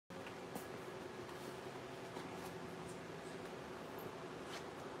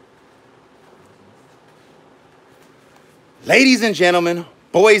Ladies and gentlemen,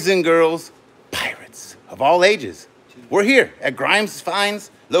 boys and girls, pirates of all ages, we're here at Grimes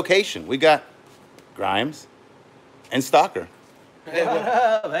Fine's location. We got Grimes and Stalker. Hey, what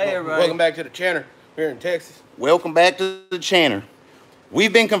up? Hey, everybody. Welcome back to the channel here in Texas. Welcome back to the channel.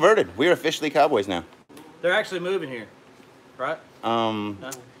 We've been converted. We're officially cowboys now. They're actually moving here, right?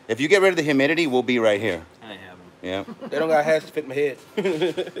 If you get rid of the humidity, we'll be right here. I ain't having them. Yeah. They don't got hats to fit my head.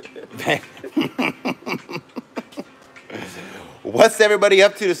 What's everybody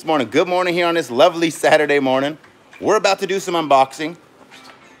up to this morning? Good morning here on this lovely Saturday morning. We're about to do some unboxing.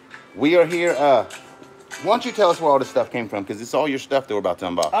 We are here. Why don't you tell us where all this stuff came from? Because it's all your stuff that we're about to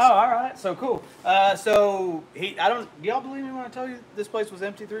unbox. Oh, all right. So cool. Do y'all believe me when I tell you this place was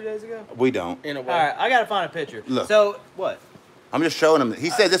empty 3 days ago? We don't. In a way. All right, I gotta find a picture. Look. So what? I'm just showing him. He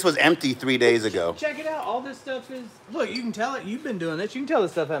said this was empty 3 days ago. Check it out. All this stuff is. Look, you can tell it. You've been doing this. You can tell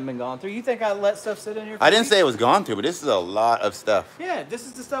this stuff hasn't been gone through. You think I let stuff sit in here? I didn't say it was gone through, but this is a lot of stuff. Yeah, this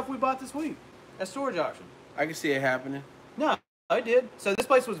is the stuff we bought this week at storage auction. I can see it happening. No, I did. So this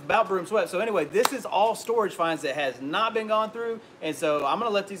place was about broom swept. So anyway, this is all storage finds that has not been gone through, and so I'm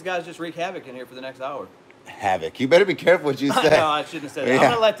gonna let these guys just wreak havoc in here for the next hour. Havoc. You better be careful what you say. No, I shouldn't have said that. Yeah.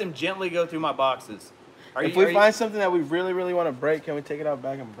 I'm gonna let them gently go through my boxes. If we find something that we really want to break, can we take it out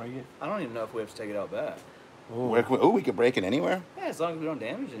back and break it? I don't even know if we have to take it out back. We could break it anywhere. Yeah, as long as we don't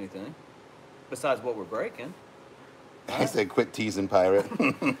damage anything. Besides what we're breaking. I said, quit teasing, pirate.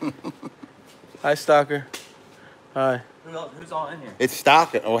 Hi, Stalker. Hi. Who's all in here? It's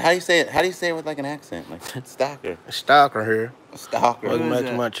Stalker. Oh, how do you say it? How do you say it with like an accent? Like Stalker. Stalker here. Stalker. Welcome Who is back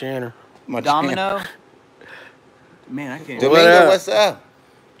to that? my channel. Domino. Man, I can't. Domingo, what's up?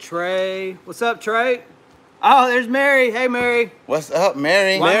 Trey. What's up, Trey? Oh, there's Mary. Hey, Mary. What's up,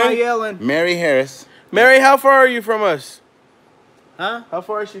 Mary? Why am I yelling? Mary Harris. Mary, how far are you from us? Huh? How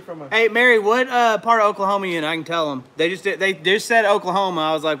far is she from us? Hey, Mary, what part of Oklahoma you in? I can tell them. They just said Oklahoma.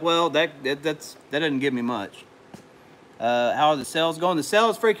 I was like, well, that doesn't give me much. How are the sales going? The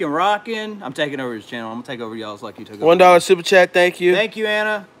sales freaking rocking. I'm taking over his channel. I'm gonna take over y'all's like you took over. $1 super chat, thank you. Thank you,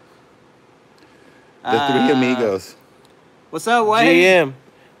 Anna. The three amigos. What's up, Wade? GM,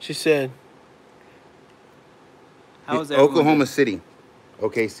 she said. How was everyone Oklahoma doing? City.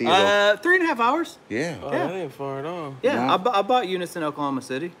 OKC. 3.5 hours. Yeah. Oh, Yeah. that ain't far at all. Yeah, Yeah. I bought units in Oklahoma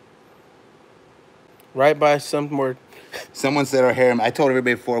City. Right by some more. Someone said our hair. I told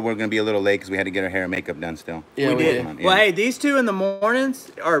everybody before we're gonna be a little late because we had to get our hair and makeup done still. Yeah, we did. Yeah. Well, hey, these two in the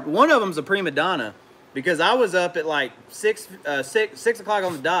mornings, or one of them's a prima donna, because I was up at like 6 o'clock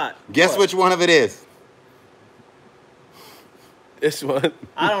on the dot. Guess which one of it is? This one.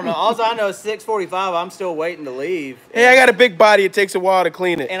 I don't know. All I know is 6:45. I'm still waiting to leave. Hey, I got a big body. It takes a while to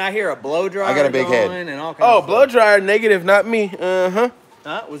clean it. And I hear a blow dryer. I got a big head. going And all kinds Oh, of blow stuff. dryer negative, not me. Uh-huh.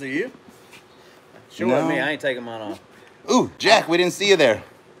 Huh? Was it you? Sure No. wasn't me. I ain't taking mine off. Ooh, Jack, we didn't see you there.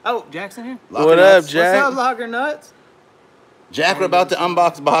 Oh, Jackson here. Locker What nuts. up, Jack? What's up, Locker Nuts? Jack, we're about to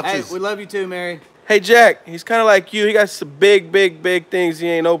unbox Hey, boxes. we love you too, Mary. Hey, Jack, he's kind of like you. He got some big things he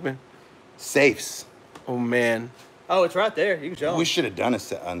ain't open. Safes. Oh, man. Oh, it's right there. You can show We 'em. should have done a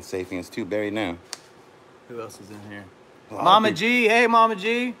set on safing. It's too buried now. Who else is in here? A lot of Mama people- G. Hey, Mama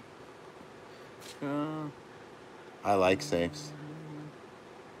G. I like safes.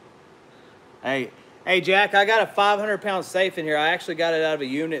 Hey, Jack, I got a 500-pound safe in here. I actually got it out of a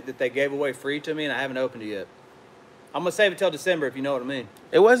unit that they gave away free to me, and I haven't opened it yet. I'm going to save it till December, if you know what I mean.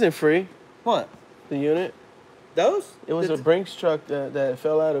 It wasn't free, What? the unit. Those? It was a Brinks truck that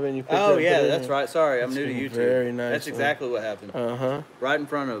fell out of it and you picked it up Oh, and yeah, put it that's in. right. Sorry, I'm It's new to YouTube. very nice, That's man. exactly what happened. Uh-huh. Right in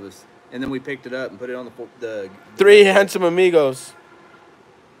front of us. And then we picked it up and put it on the 3 handsome amigos.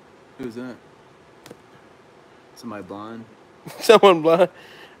 Who's that? Somebody blind. Someone blind.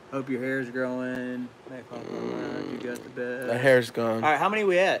 Hope your hair's growing. You got the best. The hair's gone. All right, how many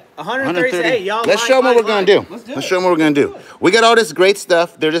we at? 130. Hey, y'all. Let's show them what we're gonna do. Let's do Let's it. show them what we're gonna do. We got all this great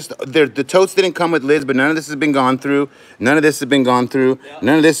stuff. The totes didn't come with lids, but none of this has been gone through. None of this has been gone through. Yeah.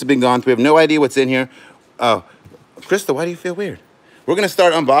 None of this has been gone through. We have no idea what's in here. Oh, Crystal, why do you feel weird? We're gonna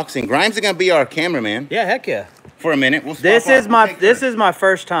start unboxing. Grimes is gonna be our cameraman Yeah, heck yeah. for a minute. We'll This swap is off. my We'll take turns.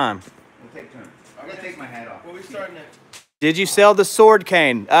 first time. We'll take turns. I'm gonna take my hat off. What we starting at? Did you sell the sword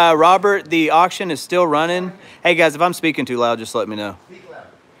cane? Robert, the auction is still running. Hey guys, if I'm speaking too loud, just let me know. Speak louder.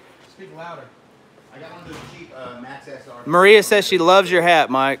 Speak louder. I got one of those cheap Max SR. Maria says she loves your hat,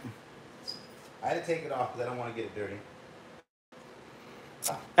 Mike. I had to take it off because I don't want to get it dirty.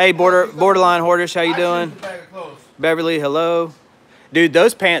 Hey, borderline hoarders, how you doing? Beverly, hello. Dude,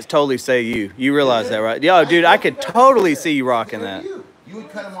 those pants totally say you. You realize that, right? Yo, dude, I could totally see you rocking that. You would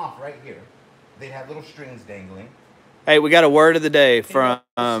cut them off right here. They'd have little strings dangling. Hey, we got a word of the day from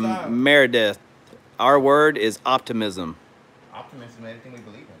Meredith. Our word is optimism. Optimism, anything we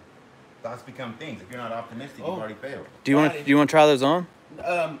believe in. Thoughts become things. If you're not optimistic, you've already failed. Do you want to try those on?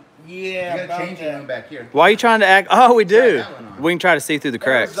 Yeah. You gotta change your one back here. Why are you trying to act? Oh, we do. that one on. We can try to see through the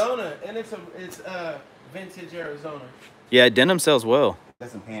cracks. Arizona, and it's vintage Arizona. Yeah, denim sells well. Got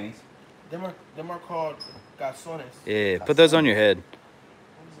some panties. Them are called calzones. Yeah, put those on your head.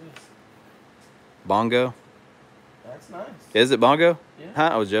 What is this? Bongo. That's nice. Is it bongo? Yeah. Huh?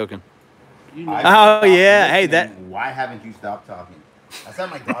 I was joking. You know. Oh, yeah. Hey, that. Why haven't you stopped talking? That's how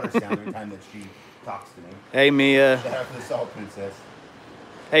my daughter sounds every time that she talks to me. Hey, Mia. Shout out to the Salt Princess.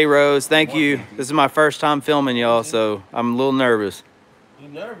 Hey, Rose. Thank you. This is my first time filming y'all, so I'm a little nervous. You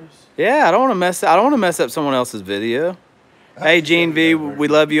nervous? Yeah, I don't want to mess up someone else's video. Hey, Gene V, we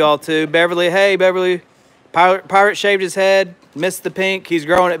love you all too. Beverly, hey, Beverly. Pirate shaved his head, missed the pink. He's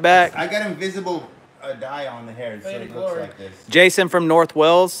growing it back. I got invisible dye on the hair, so it looks like this. Jason from North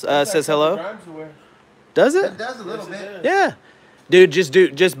Wells says hello. Does it? It does a little bit. Yeah. Dude,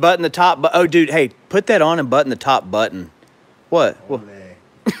 just button the top. Oh, dude, hey, put that on and button the top button. What? Well,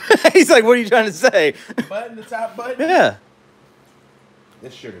 he's like, what are you trying to say? Button the top button? Yeah.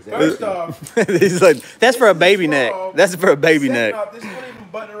 This shirt is First off, he's like, that's for a baby neck. That's for a baby neck. off, this won't even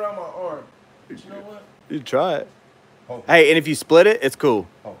button around my arm. But you know what? You try it. Hey, and if you split it, it's cool.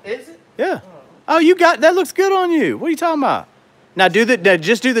 Is it? Yeah. Oh, you got that looks good on you. What are you talking about? Now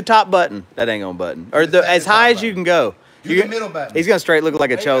just do the top button. That ain't gonna button. Or as high as you can go. Do the middle button. He's gonna straight look like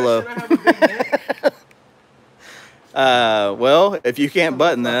a cholo. Should I have a big neck? Well, if you can't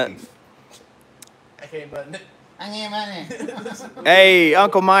button that. I can't button it. I can't button it. Hey,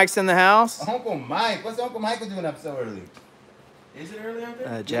 Uncle Mike's in the house. Uncle Mike. What's Uncle Michael doing up so early? Is it early out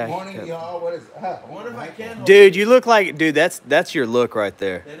there? Jack. Good morning, y'all. What is I wonder if I can. Dude, you look like that's your look right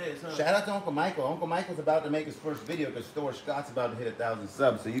there. It is, huh? Shout out to Uncle Michael. Uncle Michael's about to make his first video because Store Scott's about to hit 1,000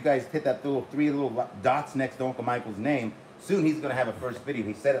 subs. So you guys hit that three little dots next to Uncle Michael's name. Soon he's gonna have a first video.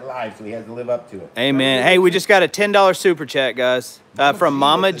 He said it live, so he has to live up to it. Amen. Hey, we just got a $10 super chat, guys, from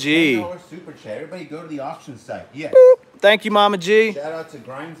Mama G. $10 super chat. Everybody go to the auction site. Yes. Boop. Thank you, Mama G. Shout out to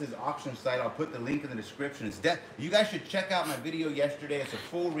Grimes' auction site. I'll put the link in the description. You guys should check out my video yesterday. It's a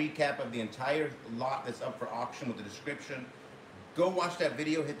full recap of the entire lot that's up for auction with the description. Go watch that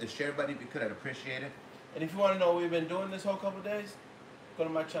video. Hit the share button if you could. I'd appreciate it. And if you want to know what we've been doing this whole couple of days, go to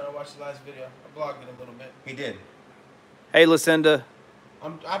my channel, watch the last video. I blogged it a little bit. He did. Hey, Lucinda.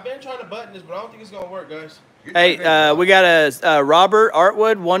 I've been trying to button this, but I don't think it's going to work, guys. Hey, we got a Robert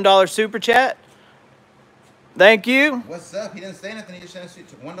Artwood $1 super chat. Thank you. What's up? He didn't say nothing. He just sent us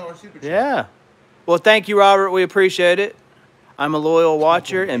 $1 super chat. Yeah. Well, thank you, Robert. We appreciate it. I'm a loyal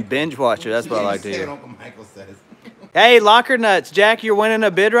watcher and binge watcher. That's what I like to Say hear. what Uncle Michael says. Hey, Locker Nuts. Jack, you're winning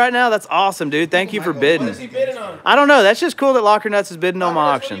a bid right now? That's awesome, dude. Thank you for What bidding. is he bidding on? I don't know. That's just cool that Locker Nuts is bidding on my What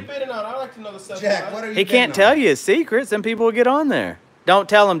are auction. you bidding on? I like to know the stuff. Jack, what are you He can't bidding on? tell you his secrets, and people will get on there. Don't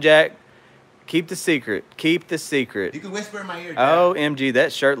tell him, Jack. Keep the secret. Keep the secret. You can whisper in my ear, Jack. Oh, MG,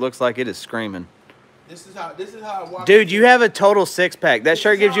 that shirt looks like it is screaming. This is how I walk. Dude, you have a total six-pack. That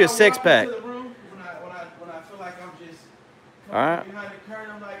shirt gives you a six-pack. When I feel like I'm just All right. behind the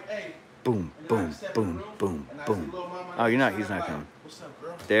curtain, I'm like, hey. Boom, And then I boom, step in the boom, room, boom, and I see boom. little mama Oh, you're not. and He's I'm not like, coming. What's up,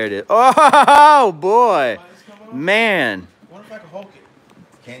 girl? There it is. Oh, boy. Lights come on. Man. What if I can Hulk it?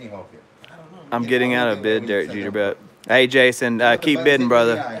 Can you help it? I don't know. I'm getting out of bid, Derek Jeter, but hey, Jason, keep bidding,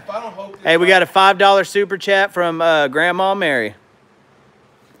 brother. If I don't Hulk this, Hey, we got a $5 super chat from Grandma Mary.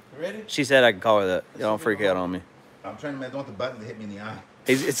 Ready? She said I could call her that. You don't freak out on me. I'm trying to. I don't want the button to hit me in the eye.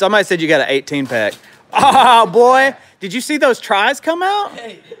 Somebody said you got an 18-pack. Oh, boy. Did you see those tries come out?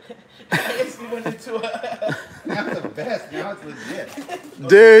 Hey. I instantly went into a... Now the best. Now it's legit.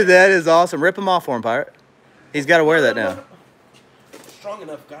 Dude, that is awesome. Rip him off for him, Pirate. He's got to wear that now. Strong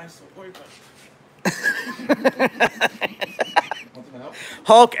enough, guys. Don't worry about it. Want some help?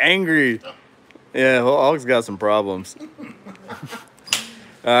 Hulk angry. Yeah, Hulk's got some problems.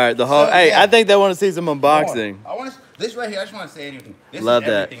 All right, the Hulk. So, Hey, yeah. I think they want to see some unboxing. I want to. This right here. I just want to say anything. This Love is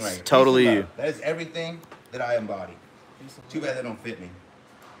that. everything right here. Totally Peace and you. love. That is everything that I embody. Too bad they don't fit me.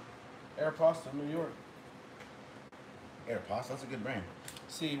 Aeropostale, New York. Airpods. That's a good brand.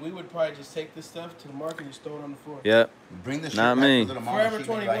 See, we would probably just take this stuff to the market and just throw it on the floor. Yep. Bring the shit Not back me. to little mama. Forever She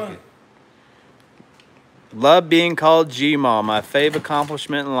may 21. like it. Love being called G-Mom, my favorite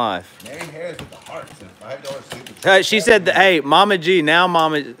accomplishment in life. Mary Harris with the hearts and $5 super chat. She said, that, hey, Mama G, now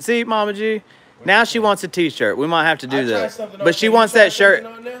Mama, see, Mama G? Now she wants a t-shirt. We might have to do I tried that. something on. But she Can you wants try that shirt.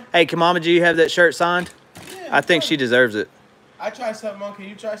 something on now? Hey, can Mama G have that shirt signed? Yeah, I think she deserves it. I tried something on. Can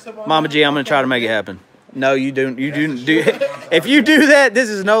you try something on? Mama now? G, I'm going to try to make it happen. No, you don't. You do. If you do that, this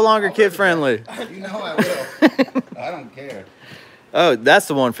is no longer kid friendly. You know I will. I don't care. Oh, that's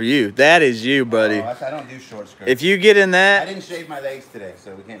the one for you. That is you, buddy. Oh, I don't do short skirts. If you get in I that. didn't shave my legs today,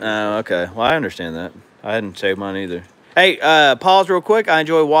 so we can't. Oh, okay. Well, I understand that. I hadn't shaved mine either. Hey, pause real quick. I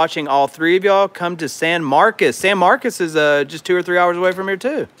enjoy watching all three of y'all come to San Marcos. San Marcos is just 2 or 3 hours away from here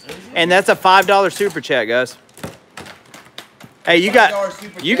too, and that's a $5 super chat, guys. Hey, you got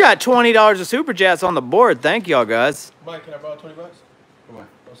 $20 of super chats on the board. Thank y'all, guys. Mike, can I borrow $20? Come on.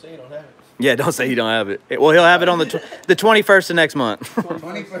 Don't say you don't have it. Yeah, don't say you don't have it. Well, he'll have it on the 21st of next month.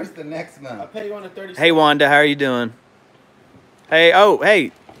 21st of next month. I'll pay you on the 30th. Hey, Wanda, how are you doing? Hey, oh,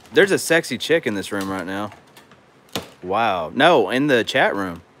 hey, there's a sexy chick in this room right now. Wow. No, in the chat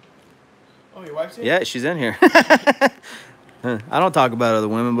room. Oh, your wife's here? Yeah, she's in here. I don't talk about other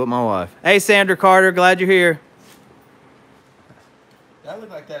women but my wife. Hey, Sandra Carter, glad you're here. That look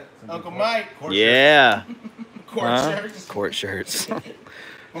like that Uncle Mike. Yeah. Court shirts. Court shirts.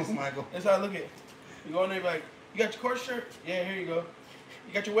 Uncle Michael. That's how I look at it. You go in there like, you got your court shirt? Yeah, here you go.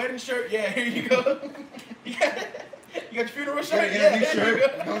 You got your wedding shirt? Yeah, here you go. You got your funeral shirt? Yeah, here you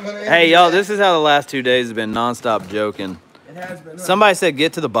go. Hey, y'all, this is how the last 2 days have been nonstop joking. It has been. Somebody said,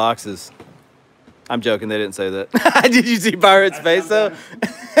 get to the boxes. I'm joking. They didn't say that. Did you see Pirate's face, though?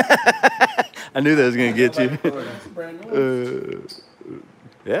 I knew that was going to get you.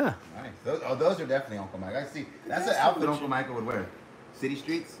 Yeah. Nice. Those are definitely Uncle Mike. I see. That's an outfit Uncle Michael would wear. City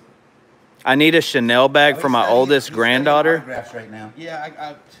streets. I need a Chanel bag for my oldest granddaughter. Autographs right now.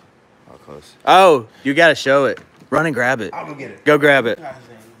 Yeah, How close? Oh, you got to show it. Run and grab it. I'll go get it. Go grab it. guys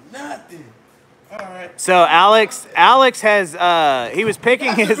ain't nothing. All right. So Alex has he was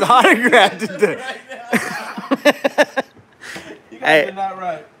picking his autograph today. You guys are not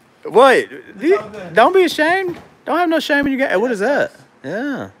right. What? all good. Don't be ashamed. Don't have no shame when you got. What is that?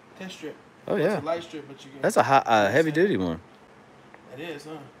 Yeah. Test strip. Oh It's yeah. a light strip, but you get That's a heavy duty one. It is,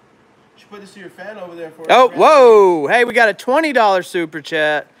 huh? You should put this to your fan over there for Oh, whoa. Hey, we got a $20 super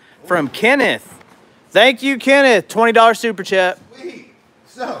chat from Kenneth. Thank you, Kenneth. $20 super chat. Sweet.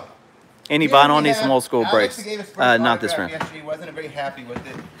 So. Any here vinyl we needs have some old school Alex breaks. gave his first Not this autograph round. yesterday. He wasn't very happy with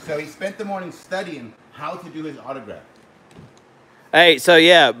it, so he spent the morning studying how to do his autograph. Hey, so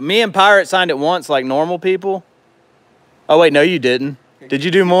yeah, me and Pirate signed it once like normal people. Oh, wait, no, you didn't. Did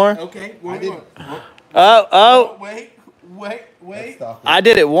you do more? Okay. I did. Oh. Wait. I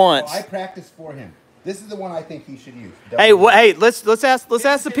did it once. So I practiced for him. This is the one I think he should use. Hey, hey, let's ask the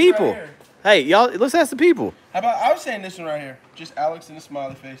Right people. here. Hey, y'all, let's ask the people. How about I was saying this one right here, just Alex and a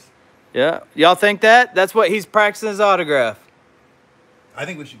smiley face. Yeah, y'all think that? That's what he's practicing his autograph. I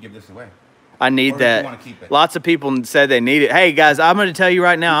think we should give this away. I need Or if you that. wanna keep it. Lots of people said they need it. Hey guys, I'm gonna tell you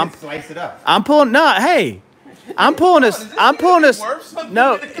right now. You can slice it up. I'm pulling. No, hey, I'm pulling us. I'm pulling us.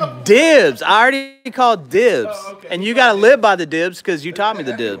 No, dibs. I already called dibs, Oh, okay. and you gotta live by the dibs because you taught me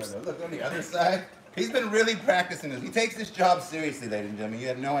the Everywhere, dibs. though. Look on the other side. He's been really practicing this. He takes this job seriously, ladies and gentlemen. You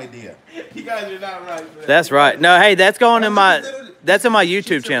have no idea. You guys are not right. Man. That's right. No, hey, that's going in my. That's in my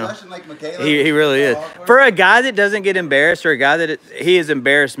YouTube channel. He really is. For a guy that doesn't get embarrassed, or a guy that he has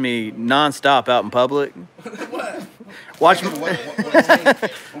embarrassed me nonstop out in public. Watch.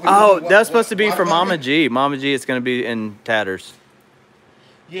 Oh, that's supposed to be for Mama G. Mama G, it's gonna be in tatters.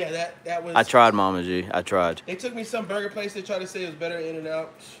 Yeah, that was. I tried, Mama G. I tried. They took me some burger place. They tried to say it was better in and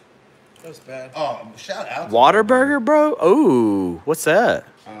out. That was bad. Oh, shout out. to Waterburger, bro. Ooh, what's that?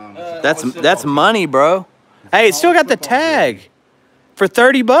 That's what's it that's called? money, bro. Hey, it's still got the tag for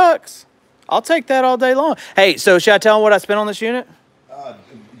 $30. I'll take that all day long. Hey, so should I tell them what I spent on this unit?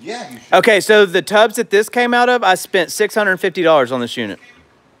 Yeah, you should. Okay, so the tubs that this came out of, I spent $650 on this unit.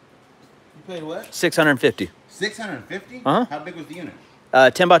 You paid what? $650. 650? Uh-huh. How big was the unit?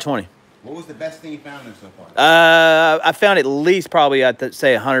 10 by 20. What was the best thing you found there so far? I found at least probably, I'd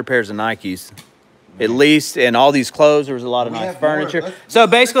say 100 pairs of Nikes. At least, and all these clothes, there was a lot of We nice have more. furniture. Let's So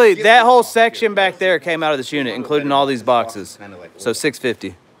basically, get that this whole off. section back there came out of this unit, including all these boxes. So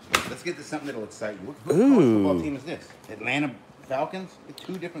 $650. Let's get to something that'll excite you. What Ooh. college football team is this? Atlanta Falcons?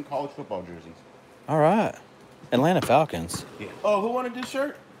 2 different college football jerseys. All right. Atlanta Falcons. Oh, who wanted this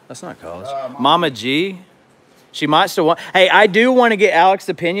shirt? That's not college. Mama G. She might still want. Hey, I do want to get Alex's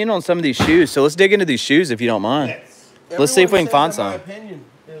opinion on some of these shoes. So let's dig into these shoes if you don't mind. Let's see if we can find some. My opinion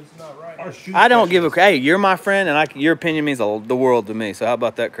is not right. I don't give a crap. Hey, you're my friend, and your opinion means the world to me. So how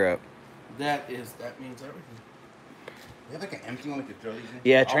about that crap? That means everything. You have like an empty one we could throw these in?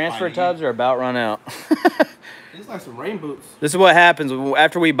 Yeah, I'll transfer find it. tubs are about run out. It's like some rain boots. This is what happens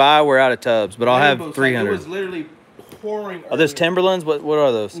after we buy. We're out of tubs, but I'll Rain have boots, like, 300. it was literally pouring. Are those earlier. Timberlands? What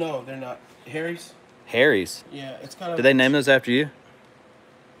are those? No, they're not. Harry's. Harry's. Yeah, it's kind of. Did they name those after you?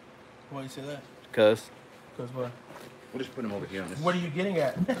 Why do you say that? Cause Because what? We'll just put them over here on this. What are you getting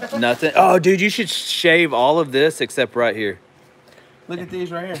at? nothing. Oh, dude, you should shave all of this except right here. Look at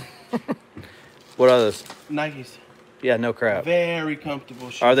these right here. What are those? Nikes. Yeah, no crap. Very comfortable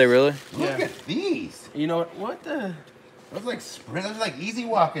shoes. Are they really? Look Yeah. at these. You know what the? Those like sprint. Those are like easy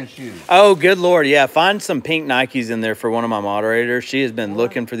walking shoes. Oh, good Lord. Yeah, find some pink Nikes in there for one of my moderators. She has been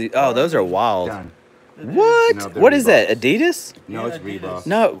looking for these. Oh, those are wild. Done. What? No, they're What is that? Reeboks. Adidas? No, it's Yeah, Reebok.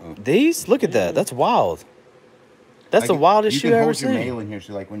 No, these? Look at that. That's wild. That's the wildest shoe I've ever You can hold your seen. mail in here,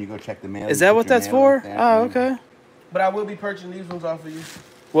 so like when you go check the mail. Is you that put what your that's mail for? like that. Oh, Yeah. okay. But I will be purchasing these ones off of you.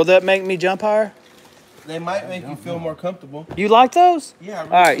 Will that make me jump higher? They might make you feel more comfortable. You like those? Yeah. I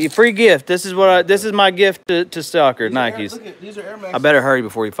really All right, do. you free gift. This is what this is my gift to Stalker, These are Air- Nikes. Look at these are Air Max. I better hurry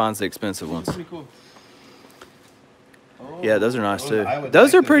before he finds the expensive ones. Pretty cool. Oh, Yeah, those are nice too. I would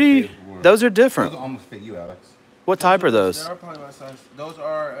Those like are those pretty. if they were- Those are Those different. almost fit you, Alex. What type are those? They are probably my size. Those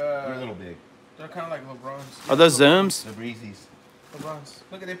are They're a little big. they're kind of like LeBrons. Are those Zooms? The breezies. LeBrons.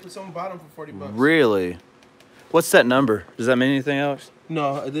 Look at they put some bottom for $40. Really? What's that number? Does that mean anything, Alex?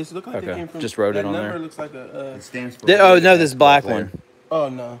 No, this look like Okay, they came from. just wrote it that on number there. looks like a. It stands for. Oh no, this black one. Oh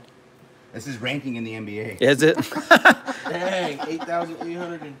no. This is ranking in the NBA. Is it? Dang,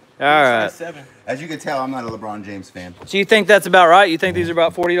 8,800. All right. 7. As you can tell, I'm not a LeBron James fan. So you think that's about right? You think these are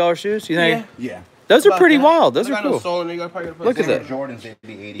about $40 shoes? You think? Yeah. Yeah. Those are About pretty that. wild. Those Look, are I know cool. Soul in there. You probably gotta put Look at Soul. that. Jordans, they'd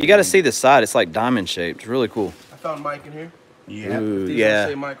be 80. You got to see the side. It's like diamond shaped. It's really cool. I found Mike in here. Yeah. Ooh, These yeah. don't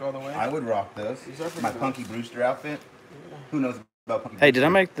say Mike all the way. I would rock those. These are pretty My nice. Punky Brewster outfit. Who knows about Punky Hey, did I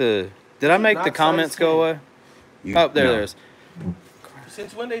make the Not size comments go 10. away? You- Oh, there no. it is.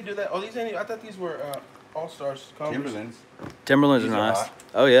 Since when they do that? Oh, these ain't. I thought these were All Stars. Timberlands. Timberlands are These are nice. hot.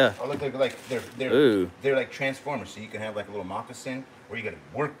 Oh yeah. Oh, look, like they're Ooh. they're like transformers. So you can have like a little moccasin, or you got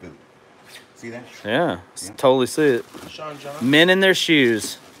a work boot. See that? Yeah. Yeah. Totally see it. Sean John. Men in their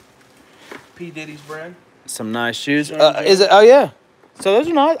shoes. P Diddy's brand. Some nice shoes. Sure, Is it? Oh yeah. So those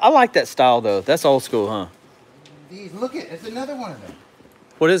are nice. I like that style though. That's old school, huh? These, look at it's another one of them.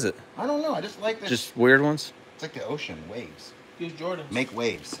 What is it? I don't know. I just like this. Just weird ones. It's like the ocean waves. These Jordans. Make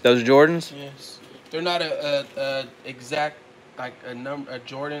waves. Those are Jordans. Yes. They're not a exact like a number a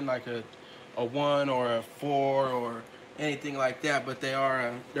Jordan like a 1 or a 4 or anything like that, but they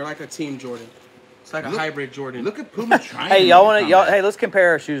are they're like a team Jordan. It's like a Look- hybrid Jordan. Look at Puma trying. Hey, to y'all make a want to? Y'all. comeback. Hey, let's compare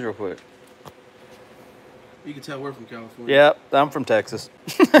our shoes real quick. You can tell we're from California. Yep, I'm from Texas.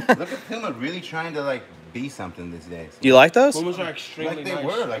 Look at Puma really trying to like be something these days. You like those? Pumas are extremely Like they nice.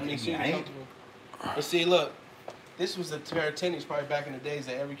 were, like, I mean, Ignite. super comfortable. But see, look, this was a pair of tennies probably back in the days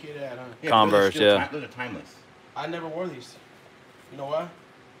that every kid had, huh? Yeah, Converse, those are still yeah. those are timeless. I never wore these. You know why?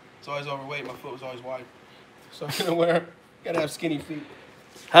 It's always overweight. My foot was always wide. So I'm gonna wear. Gotta have skinny feet.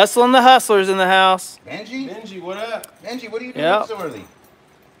 Hustling the hustlers in the house. Benji, Benji, what up? Benji, what are you doing Yeah. so early?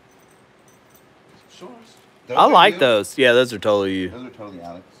 Shorts. Those I are like you. those. Yeah, those are totally you. Those are totally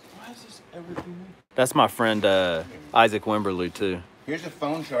Alex. Why is this everything? That's my friend Isaac Wimberly too. Here's a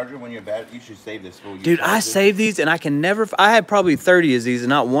phone charger. When you're bad, you should save this for you. Dude, I saved these and I can never. I had probably 30 of these and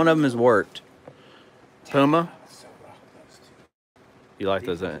not one of them has worked. Puma, So rock those two. you like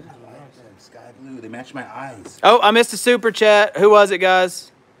those? I like them. Sky blue. They match my eyes. Oh, I missed a super chat. Who was it,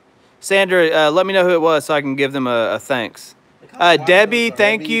 guys? Sandra, let me know who it was so I can give them a thanks. Debbie,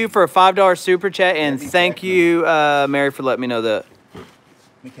 thank you for a $5 super chat, and Debbie thank Beckman. you, Mary, for letting me know that. Let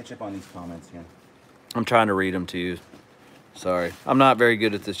me catch up on these comments here. I'm trying to read them to you. Sorry, I'm not very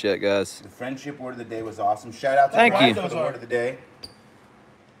good at this yet, guys. The friendship word of the day was awesome. Shout out to Thank Brian you. for the word of the day.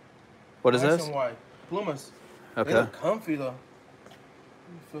 What is Nice this? and wide. Pumas. They Okay. look comfy though.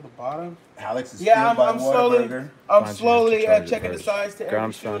 You feel the bottom? Alex is Yeah, fueled by I'm slowly, Whataburger. I'm Find slowly you have to charge it checking the first. size to every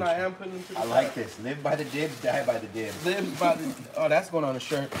Grimes shoe, and found I you. am putting them to the I side. like this. Live by the dibs, die by the dibs. Live by the. Oh, that's going on a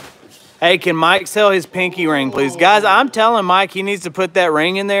shirt. Hey, can Mike sell his pinky ring, please? Guys, I'm telling Mike he needs to put that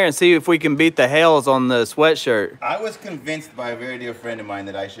ring in there and see if we can beat the hells on the sweatshirt. I was convinced by a very dear friend of mine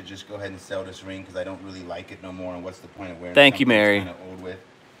that I should just go ahead and sell this ring because I don't really like it no more. And what's the point of wearing Thank you, something Mary. Kind of old with.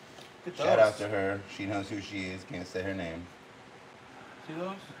 Look at Shout out those. to her. She knows who she is. Can't say her name. See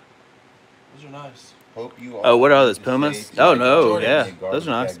those? Those are nice. Hope you all. Oh, what are those, stay Pumas? safe. Oh, no, Jordan, yeah. big Those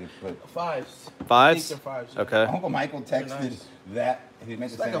are garbage nice. bag to put- Fives. I think Fives? they're fives. Okay. Uncle Michael They're texted nice. that. He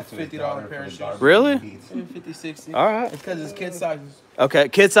meant to It's like send a it to his $50 daughter pair for of the shoes. garbage Really? beats. 50, 60. All right. It's because it's kid sizes. Okay,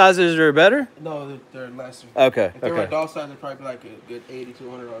 kid sizes are better? No, they're lesser. Okay, If they were okay. adult size, they'd probably be like a good $80 to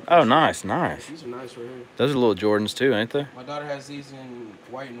 $100. Oh, nice, nice. These are nice right here. Those are little Jordans too, ain't they? My daughter has these in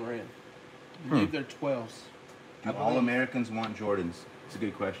white and red. I Hmm. believe they're 12s. Do all Americans want Jordans? It's a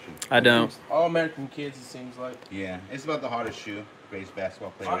good question. I don't. All American kids, it seems like. Yeah, it's about the hottest shoe. Greatest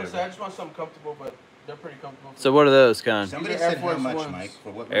basketball player Honestly, I ever. just want something comfortable, but they're pretty comfortable. So what are those kind? Somebody These are Air said how Force much, Ones. Mike?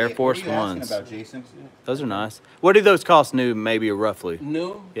 For what? Air what Force were you asking Ones. about, Jason? Those are nice. What do those cost new, maybe roughly?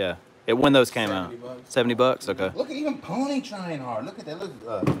 New? Yeah. when those came out. $70. 70 bucks. Okay. Look at even Pony trying hard. Look at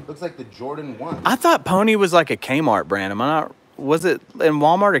that. Looks like the Jordan 1. I thought Pony was like a Kmart brand. Am I not? Was it in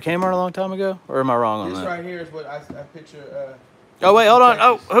Walmart or Kmart a long time ago? Or am I wrong on This that? right here is what I picture. Oh wait, hold on.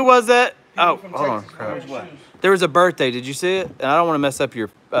 Oh, who was that? People Oh, from hold on. Texas Crap. wearing shoes. There was a birthday. Did you see it? And I don't want to mess up your.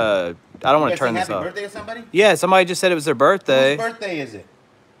 I don't want to turn this happy off. birthday to somebody? Yeah, somebody just said it was their birthday. Whose birthday is it?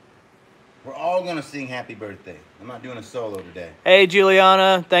 We're all gonna sing happy birthday. I'm not doing a solo today. Hey,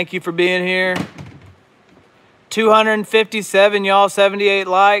 Juliana, thank you for being here. 257, y'all, 78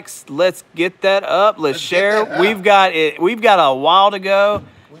 likes. Let's get that up. Let's share. get that up. We've got a while to go.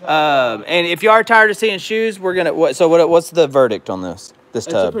 And if you are tired of seeing shoes, we're gonna. What's the verdict on this It's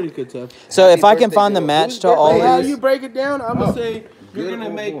a tub? pretty good tub. So if I can birthday, find the Joe. match Whose to all birthday How is these, you break it down, I'm gonna say good you're gonna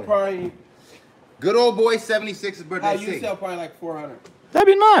old make boy. probably Good old boy 76's birthday. how you sing. sell probably like 400. that'd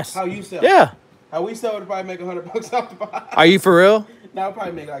be nice. How you sell? Yeah. How we sell would probably make $100 off the box. Are you for real? No, I'll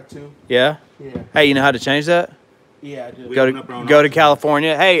probably make like 2. Yeah. Yeah. Hey, you know how to change that? Yeah, I do. We Go open up our own to auction.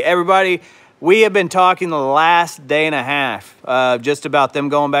 California. Hey, everybody, we have been talking the last day and a half just about them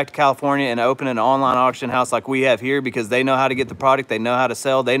going back to California and opening an online auction house like we have here because they know how to get the product, they know how to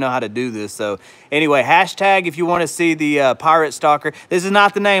sell, they know how to do this. So anyway, hashtag if you want to see the Pirate Stalker. This is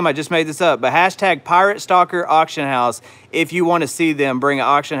not the name, I just made this up, but hashtag Pirate Stalker Auction House if you want to see them bring an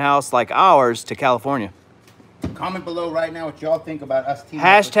auction house like ours to California. Comment below right now what y'all think about us teaming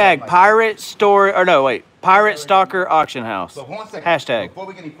up with something Hashtag like Pirate Story, or no, wait, Pirate Stalker Auction House. that. So hold on a second. Hashtag. Before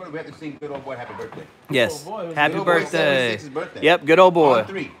we get any further, we have to sing good old boy happy birthday. Yes. Oh, boy, it was Happy Good old boy birthday. 76's birthday. Yep, good old boy. On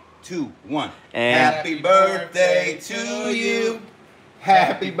 3, 2, 1. And- Happy birthday to you.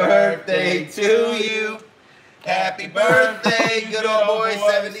 Happy birthday to you. Happy birthday, good old boy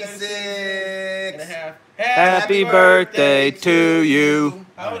 76. And a half. Happy birthday to you.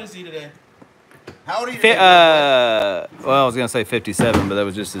 How old is he today? How old are you? Well, today? I was gonna say 57, but that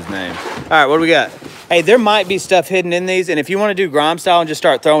was just his name. All right, what do we got? Hey, there might be stuff hidden in these, and if you want to do grime style and just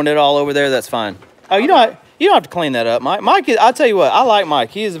start throwing it all over there, that's fine. Oh, you don't have to clean that up, Mike. Mike, I'll tell you what, I like Mike.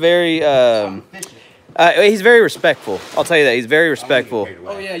 He is very, he's very respectful. I'll tell you that he's very respectful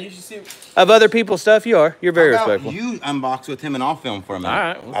Oh yeah, you should see. of other people's stuff. You're very How about respectful. you unbox with him and I'll film for a minute.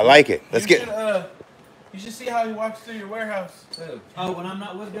 All right. I like it. Let's you get. Should, you should see how he walks through your warehouse. Oh, when I'm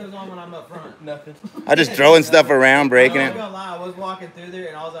not, what goes on when I'm up front? Nothing. I just throwing stuff around, breaking it. gonna lie, I was walking through there,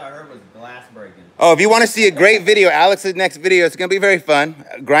 and all I heard was glass breaking. Oh, if you want to see a great video, Alex's next video, it's gonna be very fun.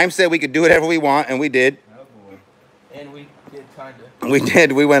 Grimes said we could do whatever we want, and we did. Oh boy. And we did kinda. We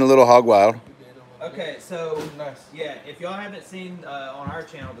did. We went a little hog wild. We did a little bit. Okay, so Nice. yeah, if y'all haven't seen on our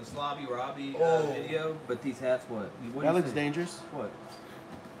channel the Slobby Robbie Oh. video, but these hats, what do That you looks think? dangerous. What?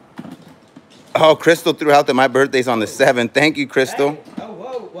 Oh, Crystal threw out that my birthday's on the 7th. Thank you, Crystal. Hey. Oh,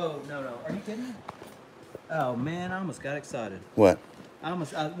 whoa, no. Are you kidding me? Oh man, I almost got excited. What?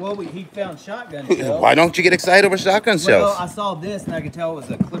 He found shotgun shells. Why don't you get excited over shotgun Well, shells? I saw this and I could tell it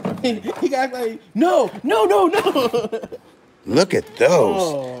was a clipper. He got like no. Look at those.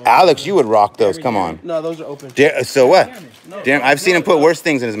 Oh. Alex, you would rock those. Come on. No, those are open. So what? No, Damn, I've seen him put worse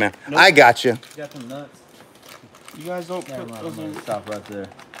things in his mouth. I got you. Got some nuts. You guys don't Never put mind, those I'm in. gonna stop right there.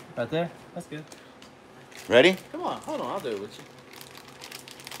 Right there? That's good. Ready? Come on, hold on, I'll do it with you.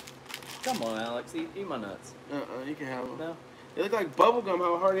 Come on, Alex, eat my nuts. You can have them. No, They look like bubble gum.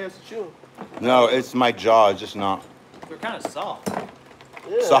 How hard he has to chew. No, it's my jaw. It's just not. they're kind of soft.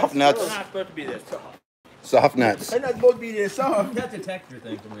 Yeah, Soft that's nuts. They're gross. not supposed to be this soft. Soft nuts. They're not supposed to be this soft. That's a texture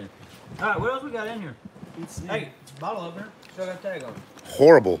thing for me. All right, what else we got in here? Hey, it's a bottle opener. Still got a tag on it.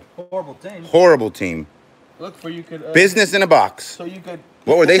 Horrible. Horrible team. Horrible team. Look for you could. Business in a box. So you could.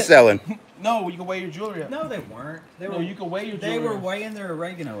 What were they selling? No, you can weigh your jewelry up. No, they weren't. They No, were. you can weigh your They jewelry. were weighing their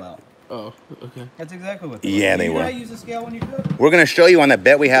oregano out. Oh, okay. That's exactly what. Yeah, they You know were. how to use a scale when you cook? We're going to show you on that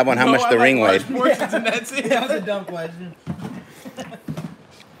bet we have on how No, much I the like ring large weighed. portions and that's it. That was a dumb question.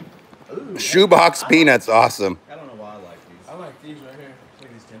 Shoebox peanuts. Awesome. I don't know why I like these. I like these right here. Look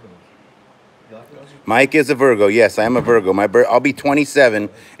at these Timberlands. You like those? Mike is a Virgo. Yes, I am a Virgo. I'll be 27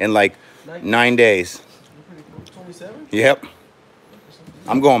 in like 9 days. 27? Yep.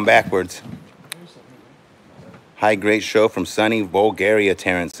 I'm going backwards. Hi, great show from sunny Bulgaria,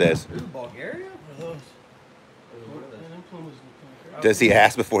 Terrence says. Ooh, Bulgaria? What are those? Does he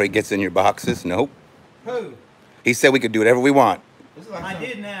ask before he gets in your boxes? Nope. Who? He said we could do whatever we want. This is like I some,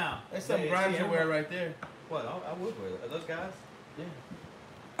 did now. That's some Hey, Grimes see, you wear right there. What? I would wear that. Are those guys?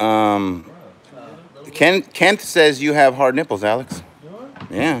 Yeah. Kent says you have hard nipples, Alex. You know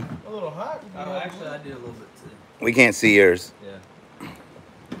what? Yeah. A little hot. Oh, actually, I do a little bit too. We can't see yours. Yeah.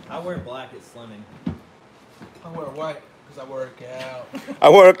 I wear black at slimming. I wear white because I work out. I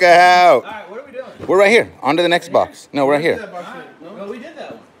work out. All right, what are we doing? We're right here. On to the next box. No, we're right here. No? Well, we did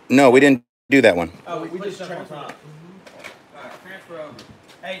that one. No, we didn't do that one. Oh, we We put just stuff on transferred top. All right, transfer over.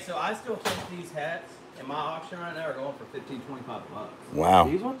 Hey, so I still think these hats in my auction right now are going for 15, 25 bucks. Wow.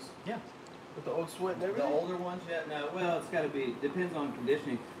 These ones? Yeah. With the old sweat and The everything? older ones, yeah, no, well, it's got to be, depends on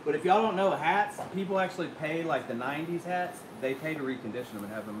conditioning. But if y'all don't know hats, people actually pay, like the 90s hats, they pay to recondition them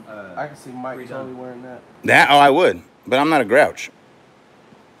and have them I can see Mike redone. totally wearing that. Oh, I would, but I'm not a grouch.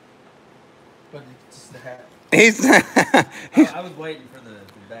 But it's just the hat. He's. I was waiting for the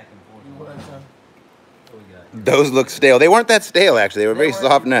back and forth. You want some? What we got? Those look stale. They weren't that stale, actually. They were very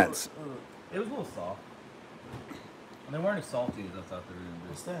soft nuts. It was a little soft. And they weren't as salty as I thought they were going to be.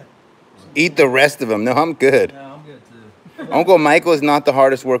 What's that? Eat the rest of them. No, I'm good. No, I'm good too. Uncle Michael is not the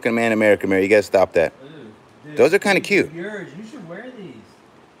hardest working man in America, Mary. You gotta stop that. Ooh, dude, Those are kinda these cute. Yours, you should wear these.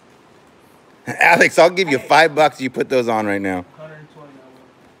 Alex, I'll give you $5 if you put those on right now. 120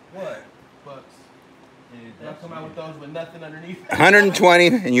 What? bucks. Dude, And I'll come out with those with nothing underneath. 120,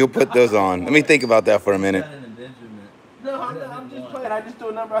 and you'll put those on. Let me think about that for a minute. No, I'm just playing. I just threw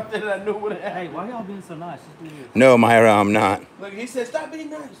a number out there that I knew would have Hey, happened. why y'all being so nice? Just do this. No, Myra, I'm not. Look, he said, stop being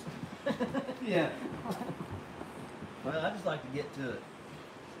nice. Yeah. Well, I just like to get to it.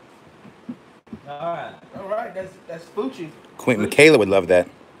 All right. All right, that's Fucci. Queen Michaela would love that.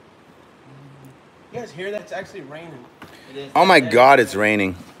 You guys hear that? It's actually raining. It is. Oh my God, it's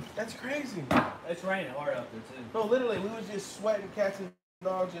raining. That's crazy. It's raining hard out there too. No, literally, we was just sweating cats and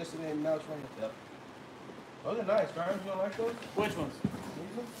dogs yesterday, and now it's raining. Yep. Those are nice. Grimes, you don't like those? Which ones?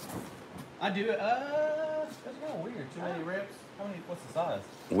 These ones? I do. That's kind of weird. Too many rips. How many? What's the size?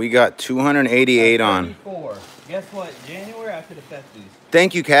 We got 288 on. 34. Guess what? January I could have fed these.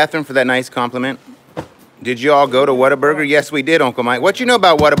 Thank you, Catherine, for that nice compliment. Did you all go to Whataburger? Yes, we did, Uncle Mike. What you know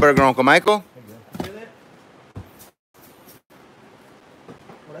about Whataburger, Uncle Michael? Hear that?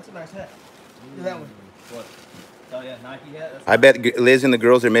 Well, that's a nice hat. Look at that one. What? Oh yeah, Nike hat. That's I bet Liz and the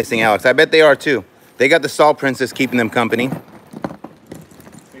girls are missing Alex. I bet they are too. They got the Salt Princess keeping them company. Here,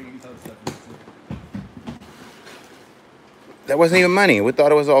 you can throw stuff in this too. That wasn't even money. We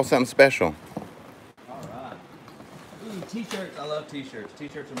thought it was all something special. All right. Ooh, t-shirts. I love t-shirts.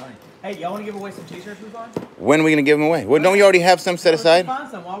 T-shirts are money. Hey, y'all want to give away some t-shirts we find? When are we going to give them away? Well, don't you already have some set Let's aside? find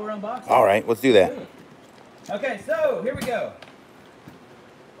some while we're unboxing. All right, let's do that. Okay, so here we go.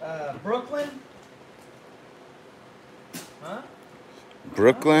 Brooklyn. Huh?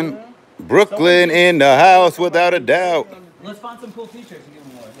 Brooklyn in the house without a doubt. Let's find some cool t-shirts and give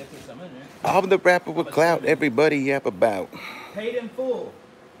them away. If there's some in there. I'm the rapper with clout everybody yap about. Paid in full.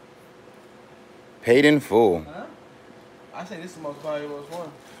 Paid in full. Huh? I say this is the most valuable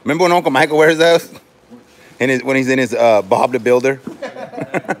one. Remember when Uncle Michael wears those? When he's in his Bob the Builder? There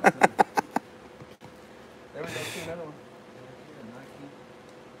we go. See another one.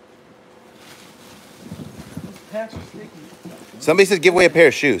 These pants are sticky. Somebody says give away a pair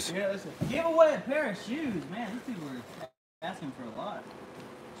of shoes. Yeah, listen. Give away a pair of shoes. Man, these people are asking for a lot.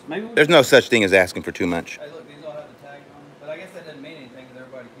 Maybe we There's no such thing as asking for too much. Hey, look, these all have the tags on them. But I guess that doesn't mean anything because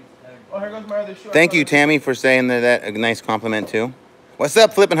everybody keeps the tags. Oh, here goes my other shoe. Thank you, Tammy, for saying that a nice compliment too. What's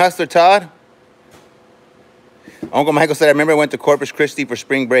up, Flippin' Hustler Todd? Uncle Michael said, I remember I went to Corpus Christi for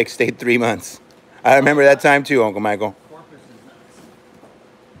spring break, stayed 3 months. I remember that time too, Uncle Michael. Corpus is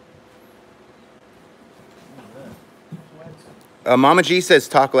nuts. Mama G says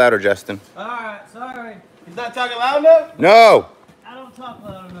talk louder, Justin. All right, sorry. He's not talking loud enough? No. I don't talk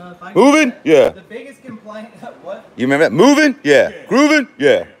loud enough. Moving? Yeah. The biggest complaint. What? You remember that? Moving? Yeah. Grooving?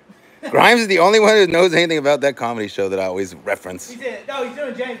 Yeah. Grimes is the only one who knows anything about that comedy show that I always reference. He said, no, he's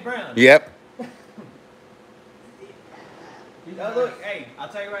doing James Brown. Yep. Oh, look, hey, I'll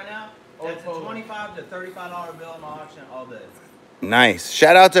tell you right now, that's a Oh, $25 to $35 bill in my auction all day. Nice.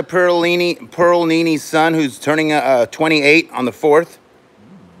 Shout out to Pearl Nini's son, who's turning 28 on the 4th.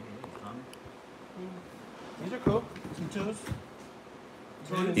 These are cool. Some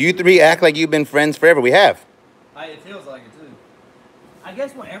twos. You three act like you've been friends forever. We have. It feels like it too. I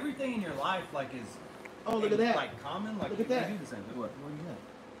guess when everything in your life like is Oh, look at that. like common, like Look at you that. do the same thing. What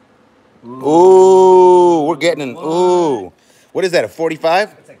do you got? Ooh, we're getting an ooh. What is that, a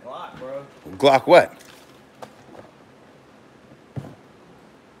 45? It's a Glock, bro. Glock what?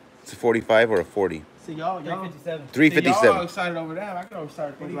 It's a 45 or a 40? See, y'all. 357. See, y'all 357. excited over that. I can always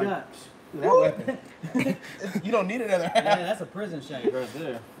start What do things you like got? that weapon. You don't need another Yeah, half. that's a prison shank right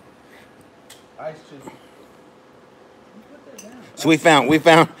there. Ice chip. Put that down. So we found,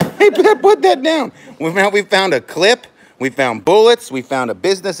 hey, put that down. We found a clip. We found bullets. We found a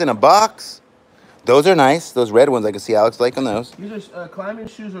business in a box. Those are nice. Those red ones, I can see Alex liking those. These are climbing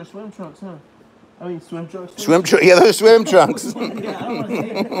shoes or swim trunks, huh? I mean, swim trunks. Yeah, those are swim trunks. Yeah, I don't want to see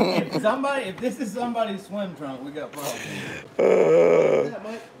it. If this is somebody's swim trunk, we got problems. Yeah,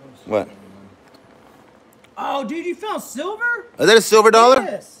 Mike. Oh, dude, you found silver? Is that a silver dollar?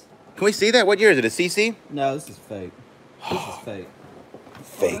 Yes. Can we see that? What year is it? A CC? No, this is fake. This is fake.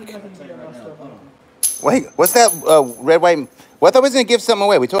 Fake. Wait, what's that red, white? Well, I thought we was going to give something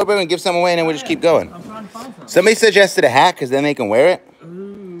away. We told everybody to give something away and then we'll just keep going. I'm trying to find something. Somebody suggested a hat because then they can wear it.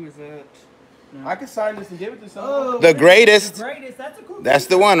 Ooh, is it? No. I can sign this and give it to someone. Oh, The greatest. The greatest. That's a cool That's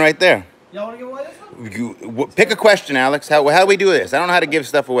the one right there. Y'all want to give away this one? Pick a question, Alex. How do we do this? I don't know how to give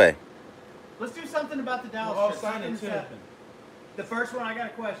stuff away. Let's do something about the Dallas We'll all trip. sign it, Something too. happened. The first one, I got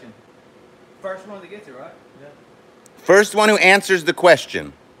a question. First one that gets it, right? Yeah. First one who answers the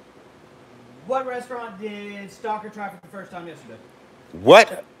question. What restaurant did Stalker try for the first time yesterday?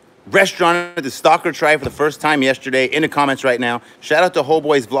 What restaurant did the Stalker try for the first time yesterday? In the comments right now. Shout out to Whole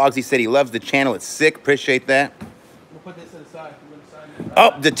Boys Vlogs. He said he loves the channel. It's sick. Appreciate that. We'll put this to the side. We're gonna sign it.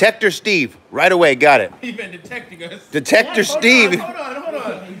 Oh, Detector Steve. Right away. Got it. He's been detecting us. Detector Steve.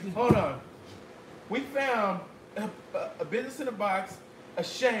 Hold on. We found a business in a box, a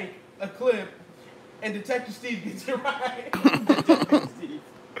shank, a clip, and Detective Steve gets it right. Detective Steve.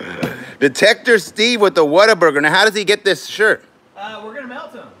 Detector Steve with the Whataburger. Now, how does he get this shirt? We're going to mail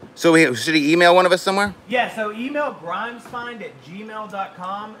to him. So should he email one of us somewhere? Yeah, so email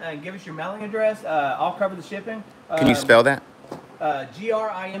grimesfind@gmail.com and give us your mailing address. I'll cover the shipping. Can you spell that?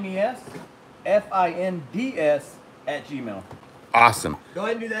 GRIMESFINDS@gmail. Awesome. Go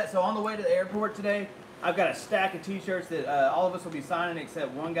ahead and do that. So on the way to the airport today, I've got a stack of t-shirts that all of us will be signing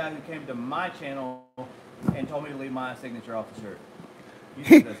except one guy who came to my channel and told me to leave my signature off the shirt. You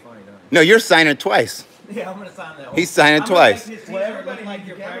think that's funny, don't you? No, you're signing twice. Yeah, I'm going to sign that one. He's signing I'm gonna twice. make his Well, t-shirt everybody look like needs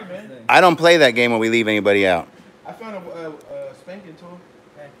your a camera, practice man. thing. I don't play that game when we leave anybody out. I found a spanking tool.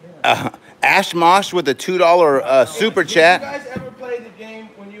 Heck yeah. Ash Mosh with a $2 super Did chat. you guys ever play the game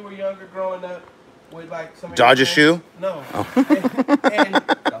when you were younger growing up with like some of Dodge your a shoe? friends? No. And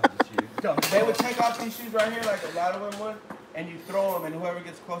they would take off these shoes right here, like a lot of them would, and you throw them, and whoever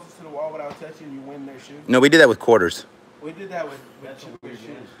gets closest to the wall without touching, you win their shoes. No, we did that with quarters. We did that with That's shoes. weird,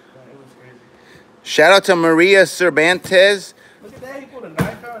 man. It was crazy. Shout out to Maria Cervantes. Look at that, he pulled a knife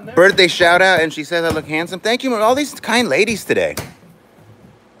out and everything. Birthday shout out, and she says I look handsome. Thank you, all these kind ladies today.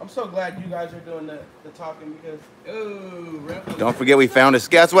 I'm so glad you guys are doing the talking because Ooh, Don't forget we found a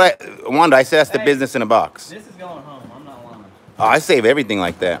scale. That's what Wanda, I said that's the Hey. business in a box. This is going home. I'm not lying. Oh, I save everything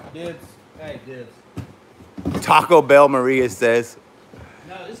like that. Dibs. Hey, dibs. Taco Bell, Maria says.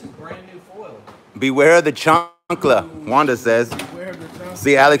 No, this is brand new foil. Beware of the chunkla, Wanda says. where the tongue.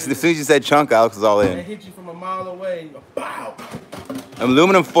 See, Alex, as soon as you said chunk, Alex was all They in. hit you from a mile away. And go, bow.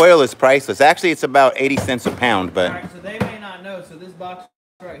 Aluminum foil is priceless. Actually, it's about 80 cents a pound, All but right, so they may not know. So this box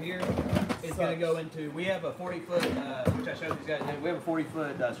right here is going to go into. We have a 40-foot, which I showed these guys. We have a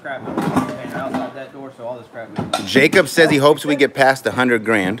 40-foot scrap metal container outside that door, so all the scrap metal. Jacob says he hopes we get past 100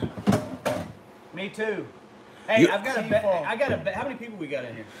 grand. Me too. Hey, I've got a bet. I got a bet. How many people we got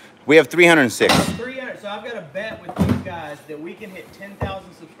in here? We have 306. 300. So I've got a bet with these guys that we can hit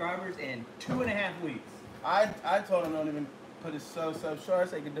 10,000 subscribers in 2.5 weeks. I told him don't even put his sub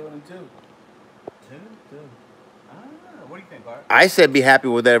short. They could do it in 2. 2? Ah, what do you think, Bart? I said be happy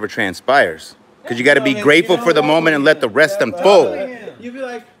with whatever transpires. Because you got to be No, grateful you know for the what? moment and let the rest Yeah, unfold. You'd be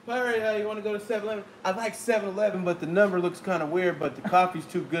like, Pirate, you want to go to 7-Eleven? I like 7-Eleven, but the number looks kind of weird, but the coffee's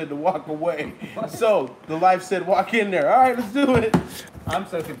too good to walk away. So the life said, walk in there. All right, let's do it. I'm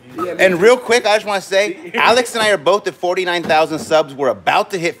so confused. Yeah, And real quick, I just want to say, Alex and I are both at 49,000 subs. We're about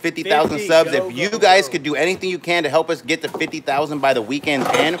to hit 50,000 50. subs. Go, If you go, guys go. could do anything you can to help us get to 50,000 by the weekend's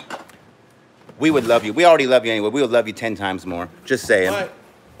end, we would love you. We already love you anyway. We would love you 10 times more. Just saying. All right.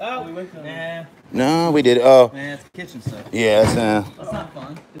 Oh, We went to- nah. No, we did. Oh, Man, it's kitchen stuff. yeah. That's not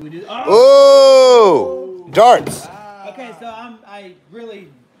fun. Did we do? Oh! Oh, darts. Okay, so I really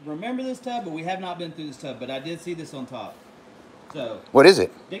remember this tub, but we have not been through this tub. But I did see this on top. So What is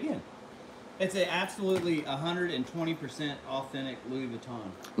it? dig in. It's a absolutely 120% authentic Louis Vuitton.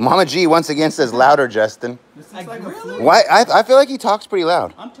 Mama G once again says louder, Justin. This is Like, like a really? flu. Why? I feel like he talks pretty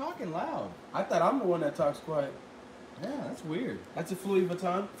loud. I'm talking loud. I thought I'm the one that talks quiet. Yeah, that's weird. That's a Louis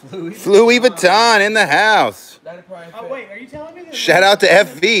Vuitton. Louis Vuitton in the house. That'd probably Oh fit. wait, are you telling me that? Shout out to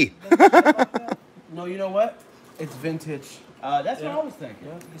FV. No, you know what? It's vintage. That's what I was thinking.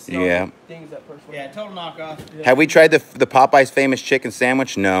 Yeah, you smell Yeah. the things that person. Yeah, total knockoff. Have we tried the Popeye's famous chicken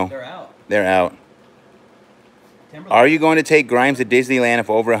sandwich? No, They're out. they're out. Timberland. Are you going to take Grimes to Disneyland if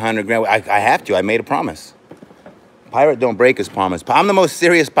over 100 grand? I have to. I made a promise. Pirate don't break his promise. I'm the most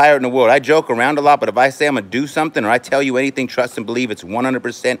serious pirate in the world. I joke around a lot, but if I say I'm going to do something or I tell you anything, trust and believe it's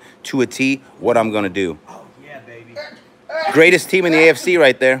 100% to a T what I'm going to do. Oh yeah, baby. Greatest team in the AFC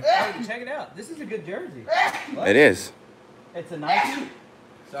right there. Hey, check it out. This is a good jersey. What? It is. It's a Nike.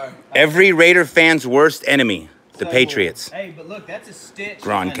 Sorry. Every Raider fan's worst enemy, the Patriots. Hey, but look, that's a Stitch.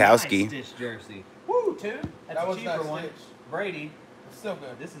 Gronkowski. A nice Stitch jersey. Woo, too. That's That a was cheaper nice one. Stitch. Brady. It's still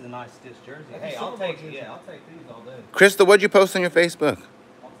good. This is a nice Stitch jersey. That's Hey, a I'll Super Bowl take jersey. I'll take these all day. Crystal, what'd you post on your Facebook?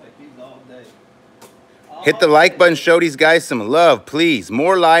 I'll take these all day. Hit the like button. Show these guys some love, please.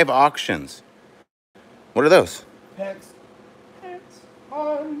 More live auctions. What are those? Pets.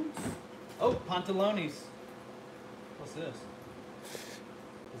 On. Oh, Pantalones. What's this?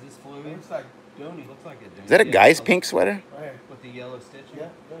 Is this fluid? Looks like Dooney. Looks like a Dooney. Is that a Yeah, guy's look, pink sweater? Right here. with the yellow stitch? Yeah,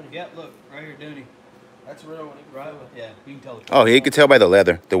 Dooney. Yeah, look, right here, Dooney. That's a real one. Right? Yeah, you can tell the Oh, you can tell by the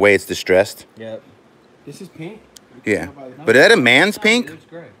leather, the way it's distressed. Yep. This is pink. Yeah. But is that a man's pink? It's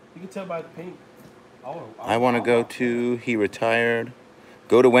great. You can tell by the pink. I want to go to, he retired.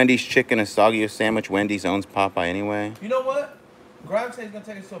 Go to Wendy's Chicken Asagio Sandwich. Wendy's owns Popeye anyway. You know what? Grimes said he's gonna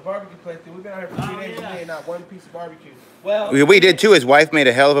take us to a barbecue place. Dude, we've been out here for 3 days and we ain't not one piece of barbecue. Well, We did too. His wife made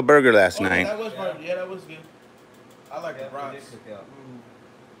a hell of a burger last Oh, yeah, night. that was barbecue. Yeah, that was good. I like the yeah, Bronx. Dick Cookout.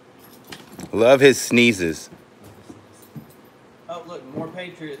 Love his sneezes. Oh, look, more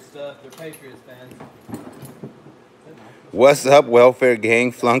Patriot stuff. They're Patriots fans. What's up, welfare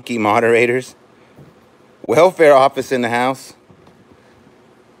gang, flunky moderators? Welfare office in the house.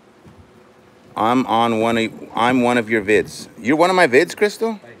 I'm one of your vids. You're one of my vids,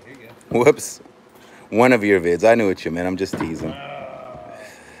 Crystal? Hey, here you go. Whoops. One of your vids. I knew what you meant. I'm just teasing. Ooh,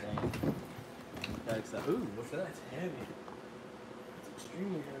 what's that? That's heavy. It's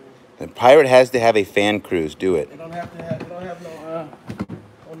extremely heavy. The pirate has to have a fan cruise. Do it. They don't have to have. They don't have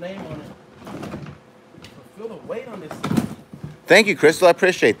no name on it. But feel the weight on this thing. Thank you, Crystal. I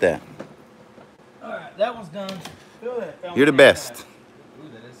appreciate that. All right, that one's done. Feel that. You're the best. Ooh,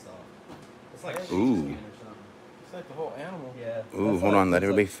 that is soft. It's like Ooh. sheepskin or something. It's like the whole animal. Yeah. Ooh, hold on. Let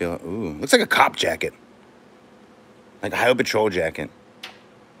everybody feel it. Ooh, looks like a cop jacket. Like a Highway Patrol jacket.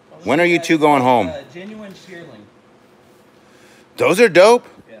 When are you two going home? Genuine shearling. Those are dope.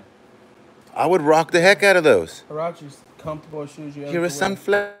 Yeah. I would rock the heck out of those. Huarachi's comfortable shoes you ever You're a wear.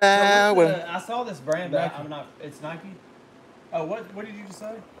 sunflower. I saw this brand, but Nike. I'm not. It's Nike. Oh, what did you just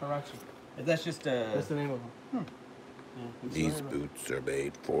say? Huarachi. That's just That's the name of them. Yeah, These boots are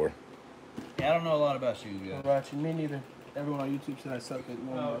made for. Yeah, I don't know a lot about shoes, guys. Huarachi. Me neither. Everyone on YouTube said I suck at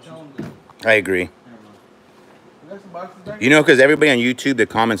knowing Oh, about tell shoes. them I agree. Never mind. We got some boxes back You know, because everybody on YouTube, the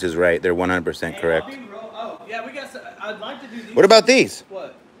comments is right. They're 100% Hey, correct. I'll be oh, yeah, we got some. I'd like to do these. What about these?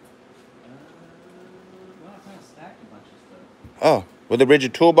 What? Well, I kind of stacked a bunch of stuff. Oh, with the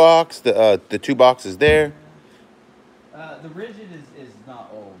rigid toolbox, the two boxes there. The rigid is not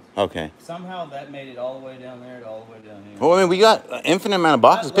old. Okay. Somehow that made it all the way down there to all the way down here. Well, I mean, we got an infinite amount of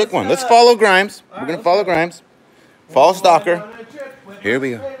boxes. Pick Let's, one. Let's follow Grimes. We're gonna let's follow go. Grimes. Follow Stalker. On that trip with Here my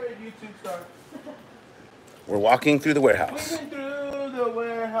we go. favorite YouTube star. We're walking through the warehouse. Moving through the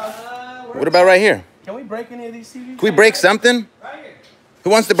warehouse. What about right here? Can we break any of these CDs? Can we break something? Right here. Who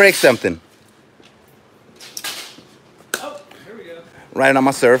wants to break something? Oh, here we go. Right on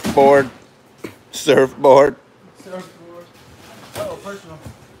my surfboard. Surfboard. Surfboard. Oh, personal.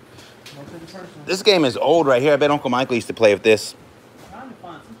 Don't take it personal. This game is old right here. I bet Uncle Michael used to play with this. Trying to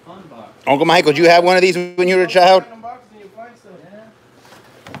find some fun box. Uncle Michael, did you have one of these when you were a child?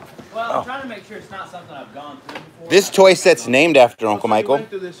 Well, I'm trying to make sure it's not something I've gone through before. This toy set's named after Uncle Michael. Went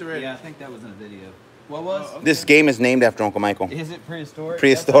through this already. Yeah, I think that was in a video. What was? This game is named after Uncle Michael. Is it prehistoric?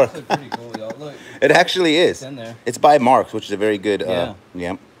 Prehistoric. That's actually pretty cool, y'all. Look. It actually is. It's in there. It's by Marks, which is a very good. Yeah.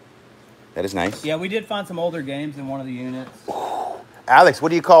 Yeah. That is nice. Yeah, we did find some older games in one of the units. Alex, what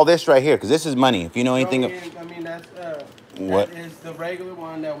do you call this right here? Because this is money. If you know anything. I mean, that's What? That is the regular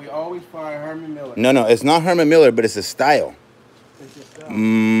one that we always find, Herman Miller. No, it's not Herman Miller, but it's a style. It's just,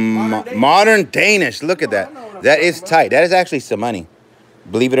 Modern Danish. Look at Oh, I that. know what I'm That talking is about. tight. That is actually some money.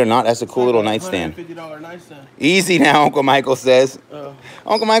 Believe it or not, that's a cool little nightstand. $150 nightstand. Easy now, Uncle Michael says.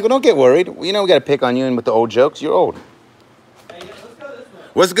 Uncle Michael, don't get worried. You know we got to pick on you and with the old jokes. You're old. Hey, let's go this way.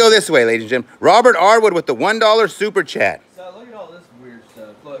 Let's go this way, ladies and gentlemen. Robert Arwood with the $1 super chat. So look at all this weird stuff.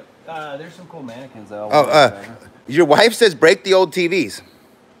 Look, there's some cool mannequins though. Your wife says break the old TVs.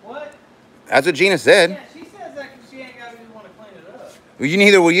 What? That's what Gina said. Yeah, she says that because she ain't got to want to clean it up. Well, you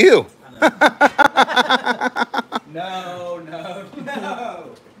neither will you. No.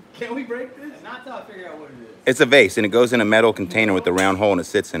 Can we break this? Not till I figure out what it is. It's a vase, and it goes in a metal container with a round hole, and it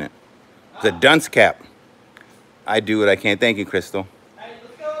sits in it. It's a dunce cap. I do what I can. Thank you, Crystal. Hey,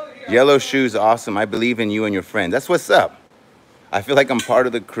 let's go over here. Yellow shoes, awesome. I believe in you and your friend. That's what's up. I feel like I'm part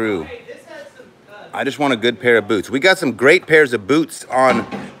of the crew. Hey, this has some. I just want a good pair of boots. We got some great pairs of boots on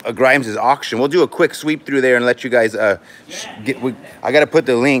Grimes' auction. We'll do a quick sweep through there and let you guys I got to put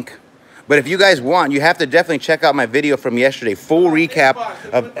the link. But if you guys want, you have to definitely check out my video from yesterday. Full recap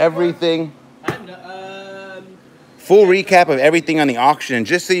of everything. Full recap of everything on the auction. And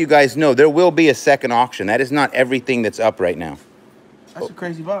just so you guys know, there will be a second auction. That is not everything that's up right now. That's a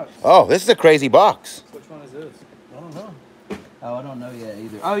crazy box. Oh, this is a crazy box. Which one is this? I don't know. Oh, I don't know yet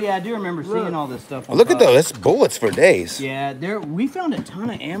either. Oh yeah, I do remember seeing all this stuff. On Look at top. those. That's bullets for days. Yeah, we found a ton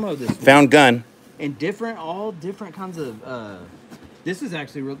of ammo this week. Found gun. And all different kinds of. This is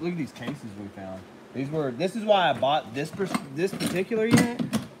actually look at these cases we found. This is why I bought this particular unit,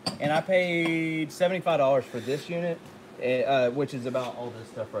 and I paid $75 for this unit, which is about all this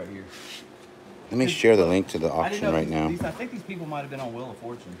stuff right here. Let me share the link to the auction right now. I think these people might have been on Wheel of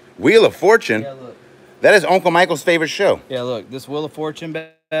Fortune. Wheel of Fortune? Yeah, look. That is Uncle Michael's favorite show. Yeah, look. This Wheel of Fortune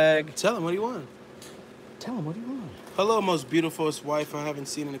bag. Tell him what do you want. Tell him what do you want. Hello, most beautifulest wife I haven't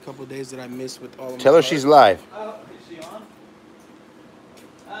seen in a couple of days that I missed with all of my Tell her cards. she's live. Oh, is she on?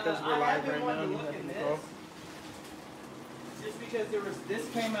 Because we're live right now. You have to call. Just because this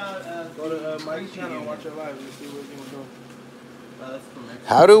came out. Go to Mike's channel and watch it live and see where we're going. That's from Mexico.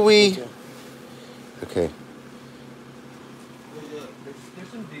 How do we... Okay. Look, there's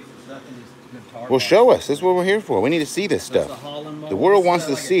some decent stuff in this guitar. Well, show us. This is what we're here for. We need to see this That's a stuff. Holland mug. The world This wants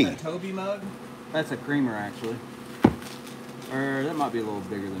is, to see. A Toby mug. That's a creamer, actually. Or that might be a little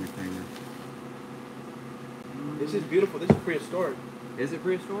bigger than a creamer. This is beautiful. This is prehistoric. Is it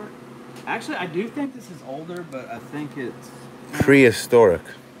prehistoric? Actually, I do think this is older, but I think it's Prehistoric.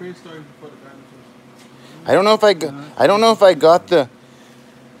 Prehistoric before the dinosaurs. I don't know if I got the...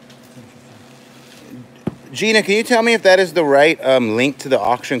 Gina, can you tell me if that is the right link to the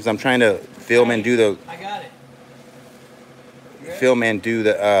auction? Because I'm trying to film and do the... I got it. Film and do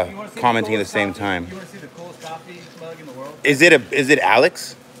the commenting at the same time. You want to see the coolest coffee mug in the world? Is it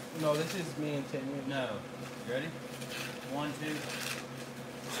Alex? No, this is me and 10 years. No. You ready? 1, 2.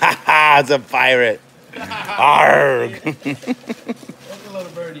 Haha, it's a pirate. Arg. Look a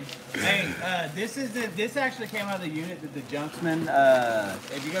little birdie. Hey, this actually came out of the unit that the Junksman,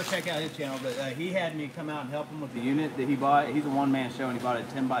 if you go check out his channel, but he had me come out and help him with the unit that he bought. He's a one-man show, and he bought a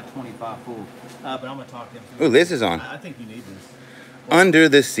 10x25 full. But I'm going to talk to him. Ooh, Liz is on. I think you need this. Under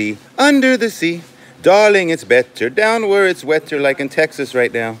the sea, darling, it's better down where it's wetter, like in Texas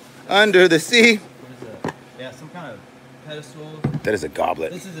right now. Under the sea. What is that? Yeah, some kind of pedestal. That is a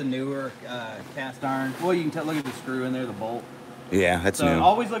goblet. This is a newer cast iron. Well, you can tell. Look at the screw in there, the bolt. Yeah, that's So new.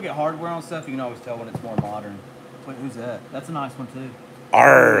 always look at hardware on stuff. You can always tell when it's more modern. Wait, who's that? That's a nice one too.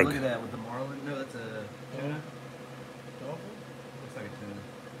 Arg. Look at that with the marlin. No, that's a tuna. Dolphin? Looks like a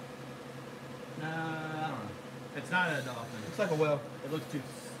tuna. I don't know. It's not a dolphin. Looks like a whale. It looks too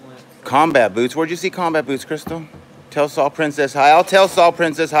slim. Combat boots. Where'd you see combat boots, Crystal? Tell Saul Princess hi. I'll tell Saul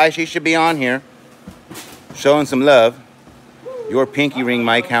Princess hi. She should be on here. Showing some love. Your pinky ring,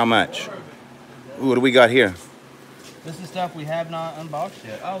 Mike, how much? Ooh, what do we got here? This is stuff we have not unboxed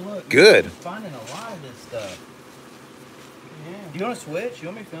yet. Oh, look. Good. We're finding a lot of this stuff. Yeah. Do you want to switch? You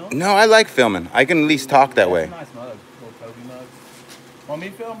want me to film? No, I like filming. I can at least talk that way. Nice mug. Little Toby mug. Want me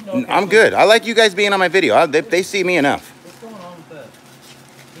to film? No, I'm good. I like you guys being on my video. They see me enough. What's going on with that?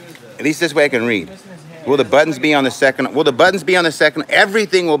 Who is that? At least this way I can read. Missing his hand. Will the buttons be on the second? Will the buttons be on the second?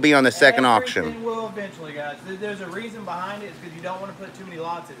 Everything will be on the second auction. Everything will eventually, guys. There's a reason behind it. It's because you don't want to put too many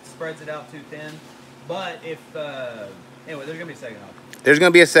lots. It spreads it out too thin. But if anyway, there's gonna be a second auction. There's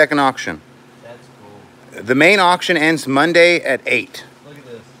going to be a second auction. That's cool. The main auction ends Monday at 8. Look at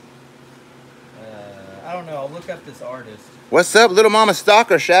this. I don't know. I'll look up this artist. What's up, Little Mama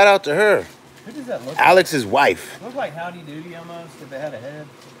Stalker? Shout out to her. Who does that look Alex's wife. like? Look like Howdy Doody almost, if they had a head.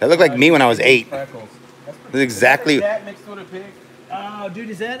 That looked like me when I was 8. Freckles. This is exactly. Cat mixed with a pig. Oh, dude,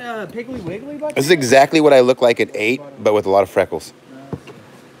 is that Piggly Wiggly? Like This is exactly what I look like at 8, but with a lot of freckles.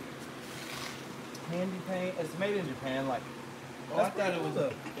 Candy paint. It's made in Japan. Like, Oh, I thought it was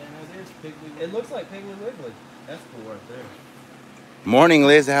a. It looks like Piggly Wiggly. That's cool right there. Morning,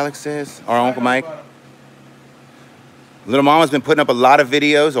 Liz. Alex says, or Uncle Mike. Little Mama's been putting up a lot of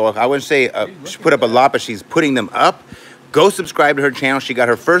videos, or I wouldn't say she put up a lot, but she's putting them up. Go subscribe to her channel. She got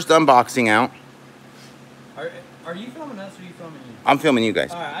her first unboxing out. Are you filming us or are you filming you? I'm filming you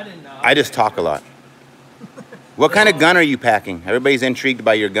guys. All right, I didn't know. I just talk a lot. What kind of gun are you packing? Everybody's intrigued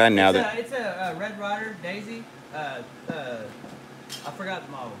by your gun now. It's a Red Ryder Daisy. I forgot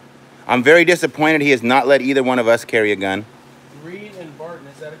the model. I'm very disappointed he has not let either one of us carry a gun. Reed and Barton.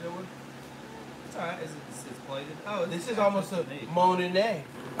 Is that a good one? It's all right. It's plated. Oh, This is almost a Monet.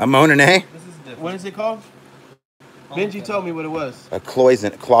 A Monet? This is different. What is it called? Benji told me what it was. A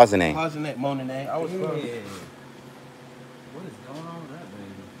cloisonne. Cloisonne Monet. I was Yeah. close. What is going on with that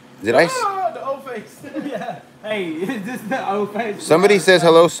baby? Did I? Ah, Oh, the old face. Yeah. Hey, is this the old face? Somebody says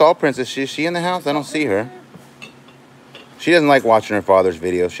hello, Salt Princess. Is she in the house? I don't see her. She doesn't like watching her father's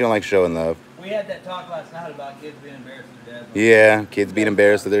videos. She don't like showing love. We had that talk last night about kids being embarrassed of their dads. Yeah, kids being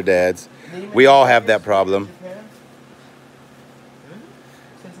embarrassed of their dads. We all have that problem.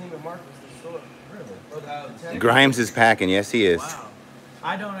 Grimes is packing. Yes, he is. Wow.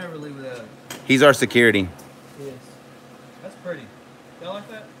 I don't ever leave without it. He's our security. Yes. That's pretty. Y'all like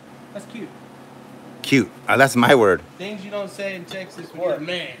that? That's cute. Cute. That's my word. Things you don't say in Texas when you're a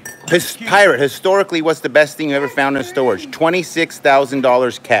man. Pirate, historically, what's the best thing you ever found in storage?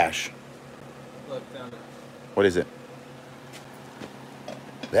 $26,000 cash. Look, found it. What is it?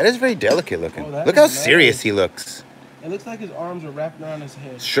 That is very delicate looking. Oh, that Look is how nice. serious he looks. It looks like his arms are wrapped around his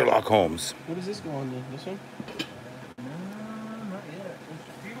head. Sherlock Holmes. What is this going in? This one? No, not yet. There's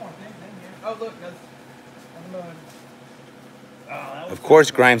a few more things in here. Oh, look, that's... I don't know. Of course,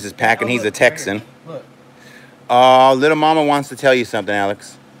 Grimes is packing. He's a Texan. Look. Oh, little mama wants to tell you something,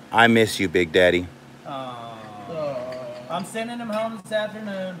 Alex. I miss you, Big Daddy. I'm sending him home this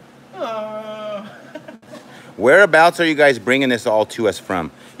afternoon. Whereabouts are you guys bringing this all to us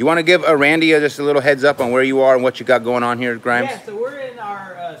from? You want to give Randy just a little heads up on where you are and what you got going on here at Grimes? Yeah, so we're in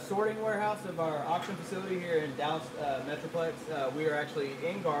our sorting warehouse of our auction facility here in Dallas Metroplex. We are actually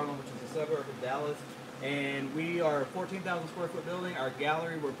in Garland, which is a suburb of Dallas. And we are a 14,000 square foot building. Our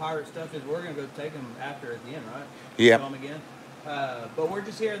gallery where pirate stuff is, we're going to go take them after at the end, right? Yeah. Show them again. But we're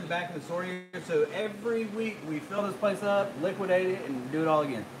just here in the back of the sorting area. So every week we fill this place up, liquidate it, and do it all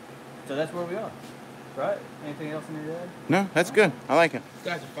again. So that's where we are. Right? Anything else in your head? No, that's good. I like it. This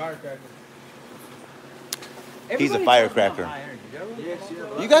guy's a firecracker. He's a firecracker. Yes,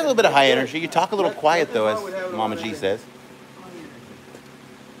 You got a little bit of high energy. You talk a little quiet, though, as Mama G says.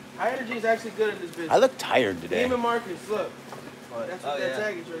 High energy is actually good in this business. I look tired today. Neiman Marcus, look. That's what that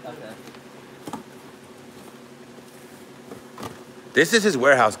tag is right there. Okay. This is his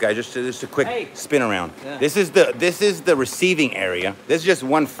warehouse, guy. Just a quick spin around. Yeah. This is the receiving area. This is just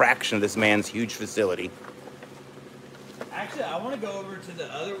one fraction of this man's huge facility. Actually, I want to go over to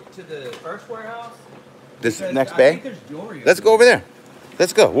the first warehouse. This because next I bay. think there's jewelry Let's go over there.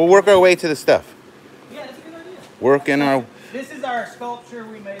 Let's go. We'll work our way to the stuff. Yeah, that's a good idea. Working our. This is our sculpture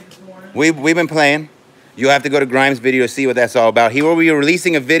we made this morning. We've been playing. You'll have to go to Grimes' video to see what that's all about. He will be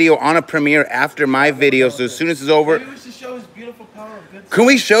releasing a video on a premiere after my video. So as soon as it's over, Maybe we should show his beautiful power of good can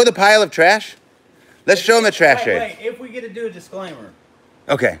we show the pile of trash? Let's show him the trash area. Wait, if we get to do a disclaimer.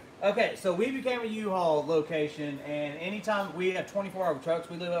 Okay. Okay, so we became a U-Haul location, and anytime we have 24-hour trucks,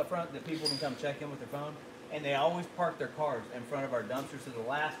 we live up front that people can come check in with their phone, and they always park their cars in front of our dumpster. So the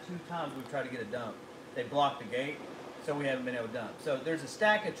last 2 times we've tried to get a dump, they blocked the gate, so we haven't been able to dump. So there's a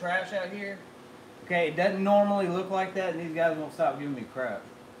stack of trash out here. Okay, it doesn't normally look like that, and these guys won't stop giving me crap.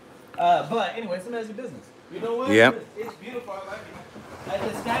 But anyway, it's a messy business. You know what? Yep. It's beautiful. I like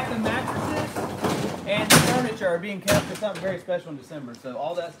it. The stack of mattresses and the furniture are being kept for something very special in December. So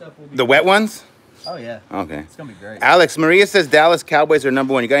all that stuff will be... The wet ones? Oh, yeah. Okay. It's going to be great. Alex, Maria says Dallas Cowboys are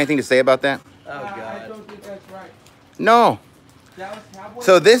 #1. You got anything to say about that? Oh, I God. don't think that's right. No. Dallas Cowboys.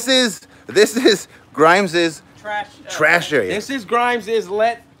 So this is Grimes's trash area. This is Grimes. Is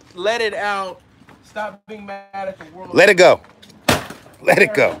let it out. Stop being mad at the world. Let it go. Let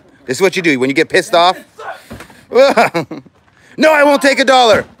it go. This is what you do when you get pissed off. No, I won't take $1.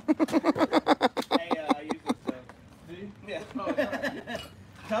 Hey, I use this stuff. Do you? Yeah.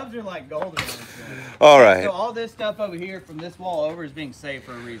 Tubs are like golden on this thing. All right. So all this stuff over here from this wall over is being saved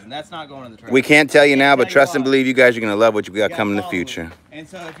for a reason. That's not going in the trash. We can't tell you now, but Tell you trust and why. believe you guys are going to love what you got You coming in the gotta follow future. it. And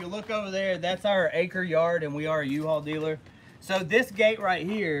so if you look over there, that's our acre yard, and we are a U-Haul dealer. So this gate right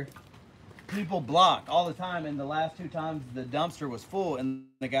here, people block all the time, and the last 2 times the dumpster was full, and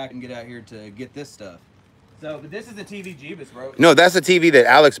the guy can get out here to get this stuff. So, but this is the TV Jeebus broke. No, that's the TV that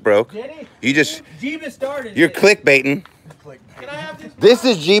Alex broke. Did he? You just, Jeebus started. you're it. clickbaiting. Can I have this? This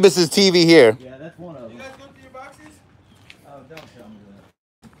is Jeebus's TV here. Yeah, that's one of You them. guys go through your boxes? Oh, don't tell me that.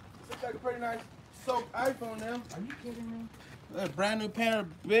 Looks like a pretty nice soap iPhone now. Are you kidding me? A brand new pair of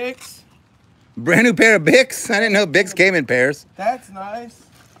Bics. Brand new pair of Bics. I didn't know Bics came in pairs. That's nice.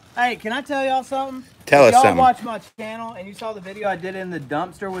 Hey, can I tell y'all something? Tell us y'all something. watch my channel and you saw the video I did in the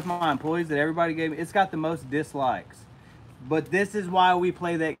dumpster with my employees that everybody gave me, it's got the most dislikes. But this is why we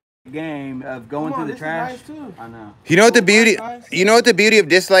play that game of going Come on, through the this trash. is nice too. I know. You know what the beauty? You know what the beauty of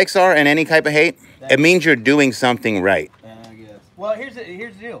dislikes are and any type of hate? It means you're doing something right. Yeah, I guess. Well, here's the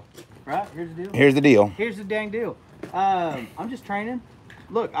deal. Right? Here's the deal. Here's the deal. Here's the dang deal. I'm just training.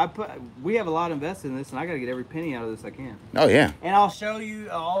 Look, we have a lot invested in this, and I got to get every penny out of this I can. Oh yeah. And I'll show you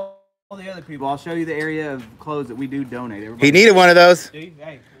all the other people. I'll show you the area of clothes that we do donate. Everybody, He needed one of those. See?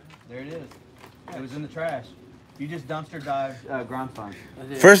 Hey, there it is. It was in the trash. You just dumpster dived ground fine.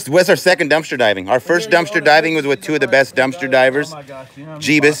 First, what's our second dumpster diving? Our first dumpster diving was with two of the best dumpster divers, Oh my gosh, you know how many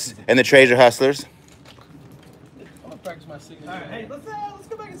Jeebus boxes- and the Treasure Hustlers. I'm gonna practice my signature. All right, hey, let's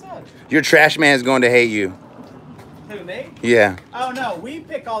go back inside. Your trash man is going to hate you. Who, me? Yeah. Oh no, we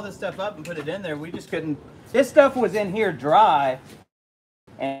pick all this stuff up and put it in there. We just couldn't. This stuff was in here dry,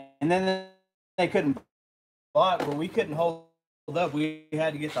 and then they couldn't block, but we couldn't hold up. We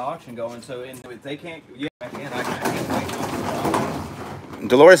had to get the auction going. So if they can't get back in, I can't.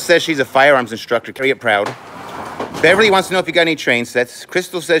 Dolores says she's a firearms instructor. Carry it proud. Beverly wants to know if you got any train sets.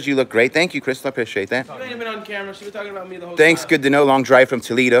 Crystal says you look great. Thank you, Crystal. I appreciate that. You ain't even on camera. She was talking about me the whole Thanks. time. Good to know. Long drive from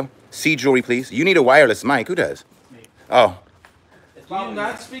Toledo. See jewelry, please. You need a wireless mic. Who does? Me. Oh, Do you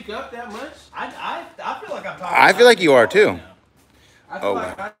not speak up that much? I feel like I'm talking. I feel like you are too. I feel Oh,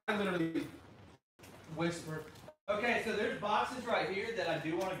 like I literally whisper. Okay, so there's boxes right here that I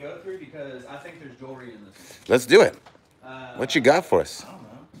do want to go through because I think there's jewelry in this. Let's do it. Uh, What you got for us? I don't know.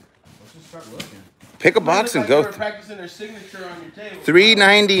 Let's just start looking. Pick a box and Like go. they were practicing their signature on your table.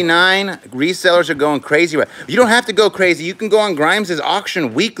 $3.99. Resellers are going crazy. You don't have to go crazy. You can go on Grimes'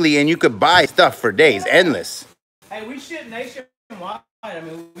 auction weekly and you could buy stuff for days, endless. Hey, we ship nationwide. I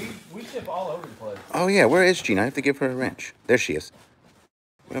mean, we ship all over the place. Oh yeah, where is Gina? I have to give her a wrench. There she is.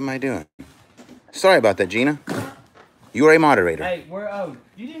 What am I doing? Sorry about that, Gina. You are a moderator. Hey,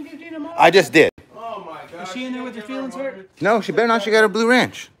 you didn't give Gina more? I just did. Oh my god. Is she in there with her feelings hurt? No, she better not. She got a blue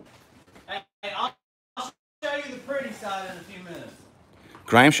wrench. Hey, I'll show you the pretty side in a few minutes.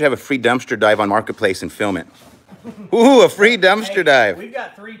 Grimes should have a free dumpster dive on Marketplace and film it. Ooh, a free dumpster Hey, dive. We've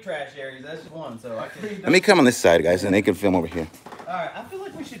got 3 trash areas. That's just one, so I can. Let me come on this side, guys, and they can film over here. All right, I feel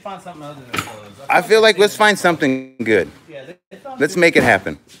like we should find something other than clothes. I feel like let's find something good. Yeah, they found Let's some- make it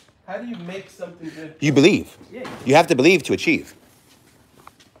happen. How do you make something good? You believe. Yeah. You have to believe to achieve.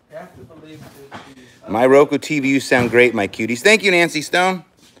 You have to believe to achieve. My Roku TV, you sound great, my cuties. Thank you, Nancy Stone.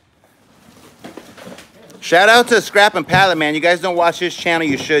 Shout out to Scrap and Pallet Man. You guys don't watch his channel,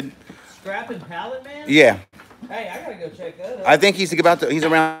 you should. Scrap and Pallet Man? Yeah. Hey, I gotta go check that out. I think he's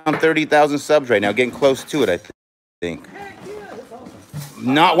around 30,000 subs right now, getting close to it, I think. Heck yeah, that's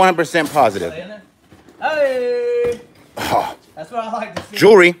awesome. Not 100% positive. Stay in there. Hey! Oh, That's what I like to see.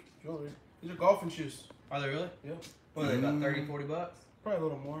 jewelry. Jewelry. These are golfing shoes. Are they really? Yeah. What are they, about 30, 40 bucks? Probably a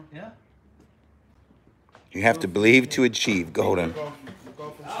little more. Yeah. You have to believe to achieve. Golden.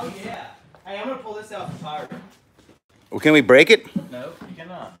 Golfing Oh, shoes. yeah. Hey, I'm gonna pull this out for Pirate. Well, can we break it? No, you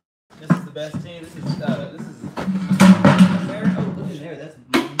cannot. This is the best team. This is there. Oh, look in there.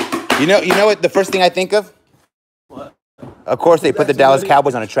 That's You know what the first thing I think of? what? Of course, they put the That's Dallas what it-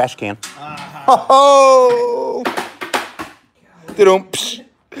 Cowboys on a trash can. Oh! Dum. Psh.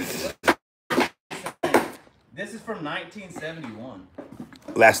 This is from 1971.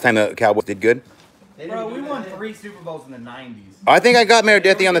 Last time the Cowboys did good. They Bro, didn't we do won that. 3 Super Bowls in the 90s. I think I got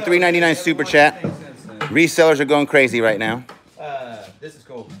Meredith on the $3.99 super chat. Resellers are going crazy right now. This is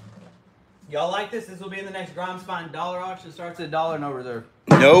cool. Y'all like this? This will be in the next Grimes Find Dollar auction. Starts at $1, no reserve.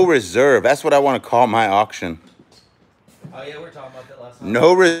 No reserve. That's what I want to call my auction. Oh yeah, we were talking about that last time.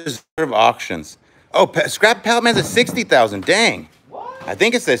 No reserve auctions. Oh, Scrap Pallet Man's at 60,000. Dang. What? I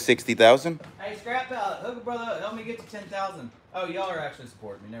think it says 60,000. Hey, Scrap Pallet, hook a brother up. Help me get to 10,000. Oh, y'all are actually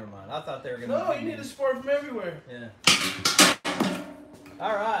supporting me. Never mind. I thought they were gonna. No, you need to support from everywhere. Yeah.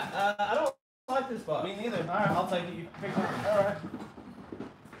 All right. I don't like this box. Me neither. All right, I'll take it. You pick it. All right.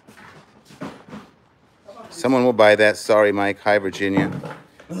 Someone will buy that. Sorry, Mike. Hi, Virginia.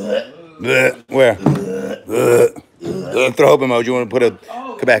 Bleh. Where? Bleh. Throw up emoji. You want to put a...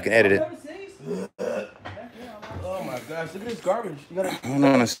 Come back and edit it. Oh my gosh, look at this garbage. You gotta. Hold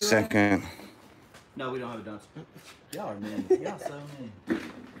on a second. No, we don't have a dumpster. Y'all are mean. Y'all so mean.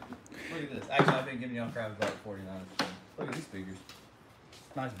 Look at this. Actually, I've been giving y'all crap about 49. Look at these figures.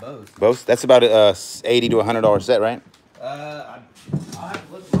 Nice bows. Both? That's about a $80 to $100 set, right? I'll have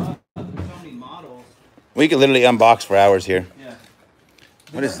to look them up. There's so many models. We could literally unbox for hours here. Yeah.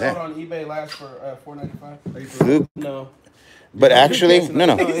 What is that? On eBay last for $4.95. Fluke? No. But actually,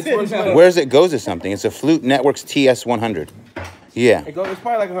 no. It's worth money. Where's it goes to something? It's a Fluke Networks TS100. Yeah, It's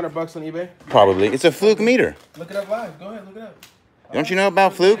probably like $100 on eBay. probably. It's a Fluke meter. Look it up live. Go ahead, look it up. Don't you know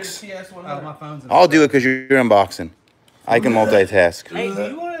about Flukes? TS100. my phone's in I'll do it because you're unboxing. I can multitask. Hey, do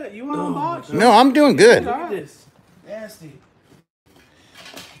you want to unbox? No, I'm doing good. Look at this. Nasty.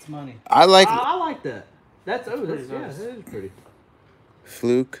 It's money. I like I like that. That's yeah, that is pretty.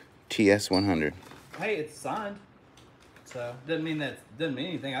 Fluke TS100. Hey, it's signed. So doesn't mean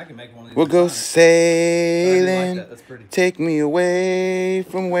anything. I can make one of these. We'll go signed. But I do like sailing. that. That's pretty. Take me away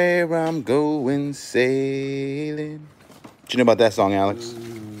from where I'm going sailing. Do you know about that song, Alex?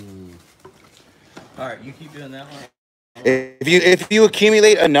 All right, you keep doing that one. If you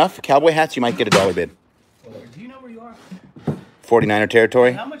accumulate enough cowboy hats, you might get a dollar bid. Do you know where you are? 49er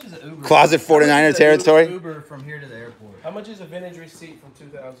territory. How much is an Uber? Closet 49er territory. Uber from here to the airport. How much is a vintage receipt from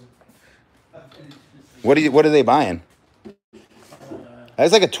 2000? What are they buying?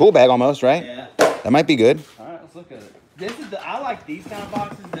 That's like a tool bag almost, right? Yeah. That might be good. All right, let's look at it. I like these kind of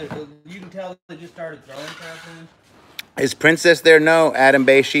boxes that you can tell they just started throwing crap in. Is Princess there? No, Adam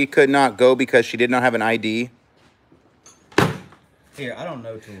Bay. She could not go because she did not have an ID. Here, I don't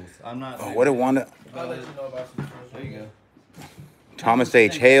know tools. I'm not. Oh, what a Wanda. I'll let you know about some tools. There you go. Thomas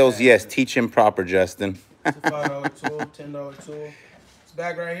H. Hales, yes. Teach him proper, Justin. It's a $5 tool, $10 tool. This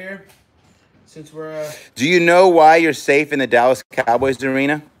bag right here. Since we're Do you know why you're safe in the Dallas Cowboys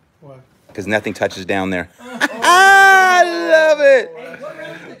arena? Why? Because nothing touches down there. I love it. Hey, what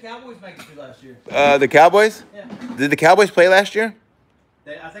round did the Cowboys make it to last year? The Cowboys? Yeah. Did the Cowboys play last year?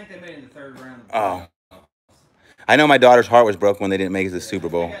 I think they made it in the third round. Oh. I know my daughter's heart was broken when they didn't make it to the Super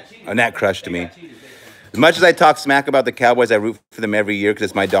Bowl. And that crushed me. As much as I talk smack about the Cowboys, I root for them every year because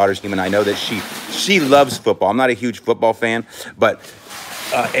it's my daughter's team, and I know that she loves football. I'm not a huge football fan, but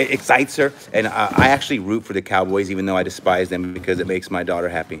it excites her, and I actually root for the Cowboys even though I despise them because it makes my daughter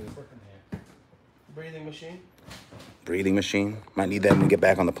happy. Breathing machine. Breathing machine. Might need that when we get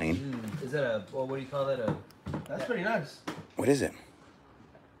back on the plane. Is that what do you call that? That's pretty nice. What is it?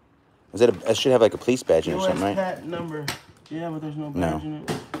 Is that it should have like a police badge in it or something, right? Pat number. Yeah, but there's no badge in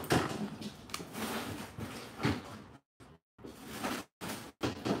it.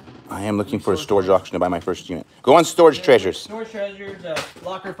 I am looking for a storage auction to buy my first unit. Go on Storage Treasures. Storage Treasures,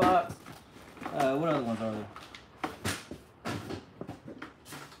 Locker Fox. What other ones are there?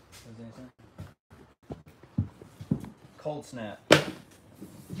 Cold Snap.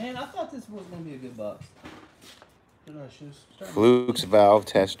 Man, I thought this was going to be a good box. Fluke's Valve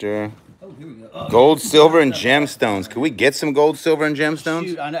Tester. Oh, here we go. Oh, Gold, silver, and gemstones. Could we get some gold, silver, and gemstones?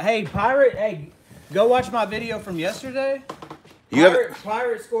 shoot, I know. Hey, Pirate, hey, go watch my video from yesterday. You have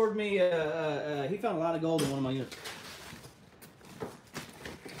Pirate scored me, he found a lot of gold in one of my units.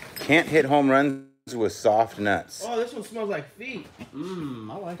 Can't hit home runs with soft nuts. Oh, this one smells like feet. I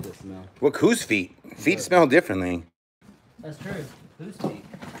like this smell. What? Whose feet? Feet smell differently. That's true. Who's feet?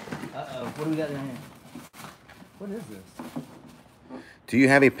 Uh-oh, what do we got down here? What is this? Do you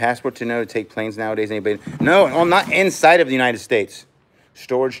have a passport to know to take planes nowadays? Anybody? No, I'm not inside of the United States.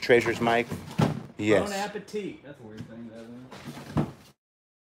 Storage Treasures, Mike. Yes. Bon appetit. That's a weird thing.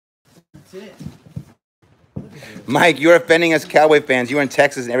 That's it. Mike, you're offending us Cowboy fans. You're in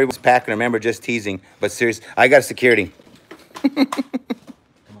Texas and everyone's packing. Remember, just teasing. But serious, I got security.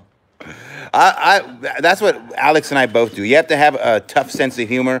 That's what Alex and I both do. You have to have a tough sense of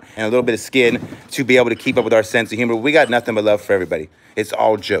humor and a little bit of skin to be able to keep up with our sense of humor. We got nothing but love for everybody. It's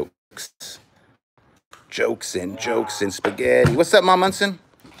all jokes. Jokes and spaghetti. What's up, Mom Munson?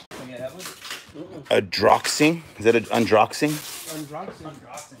 A droxing? Is that an undroxing?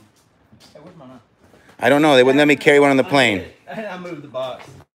 Undroxing. Hey, where's my knife? I don't know. They wouldn't let me carry one on the plane. I moved the box.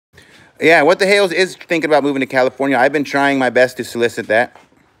 Yeah, what the hell is thinking about moving to California? I've been trying my best to solicit that.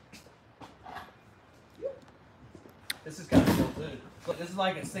 This is kind of cool, too. This is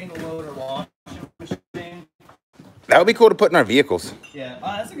like a single loader washing machine. That would be cool to put in our vehicles. Yeah,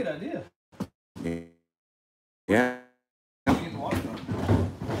 that's a good idea. Yeah. Where you get the water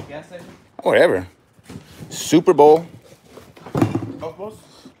from? Gas station? Whatever. Super Bowl. Almost.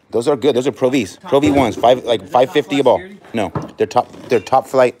 Those are good. Those are Pro Vs. Pro V ones. Like $5.50 a ball. Security? No, they're top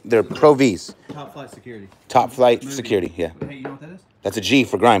flight. They're Pro Vs. Top flight security. Top flight security. Yeah. Hey, you know what that is? That's a G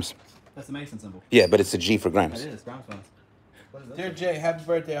for Grimes. That's the Mason symbol. Yeah, but it's a G for Grimes. That is. Grimes fans. What is that? Dear Jay, happy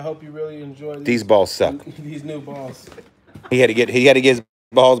birthday. I hope you really enjoy These balls suck. these new balls. He had to get his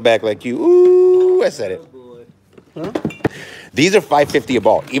balls back like you. Ooh, I said it. Huh? These are $5.50 a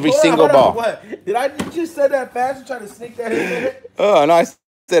ball. Every single Hold on, ball. what? Did I just say that fast and try to sneak that in there? Oh no, I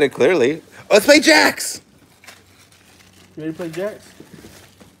said it clearly. Let's play jacks. You ready to play jacks?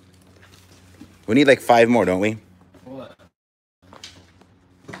 We need like 5 more, don't we? What?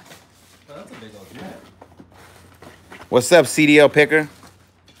 Oh, that's a big old jack. What's up, CDL picker?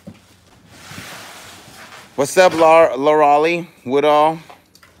 What's up, Lorali Woodall?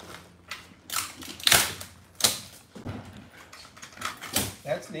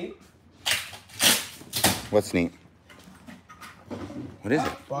 That's neat. What's neat? What is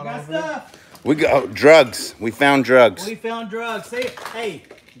it? We got stuff. We got drugs. We found drugs. We found drugs. Hey,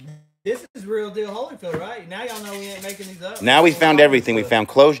 this is real deal Holyfield, right? Now y'all know we ain't making these up. Now we found everything. We found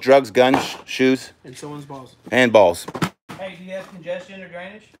clothes, drugs, guns, shoes, And someone's balls. and balls. Hey, do you have congestion or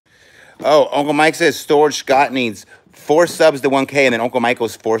drainage? Oh, Uncle Mike says Storage Scott needs 4 subs to 1K, and then Uncle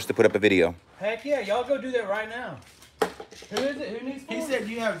Michael's forced to put up a video. Heck yeah, y'all go do that right now. Who is it? Who needs 4? He said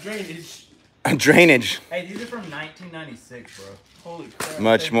you have drainage. Drainage. Hey, these are from 1996, bro. Holy crap.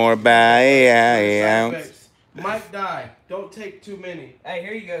 Much more by Mike die. Don't take too many. Hey,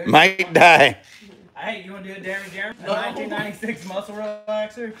 here you go. Might die. Hey, you want to do a Jeremy? A 1996 muscle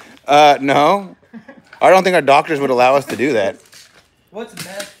relaxer? No. I don't think our doctors would allow us to do that. What's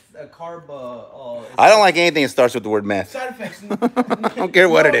meth? Carb? I don't like anything that starts with the word meth. Side effects. I don't care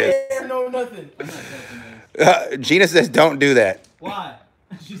what it is. No, nothing. Gina says don't do that. Why?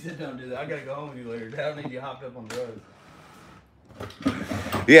 She said don't do that. I gotta go home with you later. I don't need you hopped up on the road.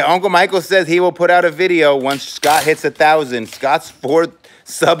 Yeah, Uncle Michael says he will put out a video once Scott hits 1,000. Scott's 4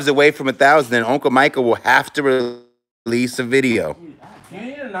 subs away from 1,000, and Uncle Michael will have to release a video. You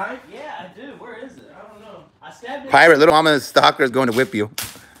need a knife? Yeah, I do. Where is it? I don't know. I stabbed it. Pirate, little mama stalker is going to whip you.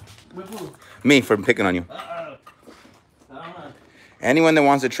 With who? Me for picking on you. I don't know. Anyone that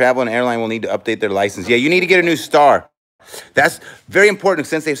wants to travel an airline will need to update their license. Yeah, you need to get a new star. That's very important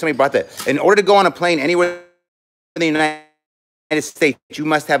since somebody brought that. In order to go on a plane anywhere in the United States, you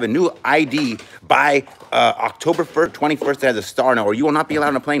must have a new ID by October 1st, 21st that has a star now, or you will not be allowed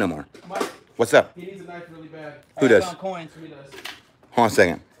on a plane no more. Mike, What's up? he needs a knife really bad. Who does? Coins. He does. Hold on a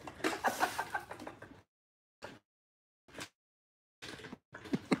second.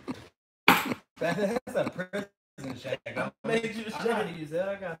 That's a prison shake. I made you to use that.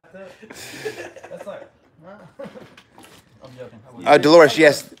 I got that. That's like. I'm joking. Dolores,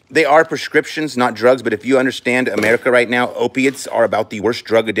 yes, they are prescriptions, not drugs. But if you understand America right now, opiates are about the worst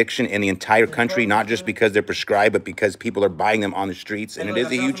drug addiction in the entire country, not just because they're prescribed, but because people are buying them on the streets. And it is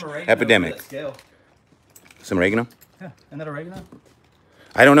a huge epidemic. Some oregano? Yeah. Isn't that oregano?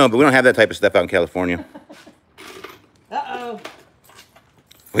 I don't know, but we don't have that type of stuff out in California. Uh-oh.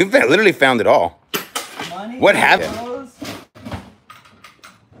 We've literally found it all. Money? What happened?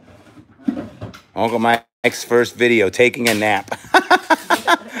 Uncle Mike's first video, taking a nap.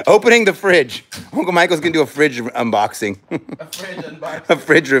 Opening the fridge. Uncle Michael's going to do a fridge unboxing. A fridge unboxing. A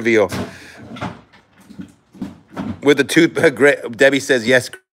fridge reveal. With the tooth, Debbie says yes.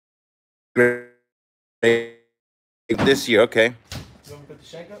 This year, okay. You want me to put the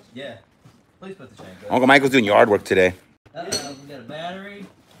shank up? Yeah. Please put the shank up. Uncle Michael's doing yard work today. We got a battery.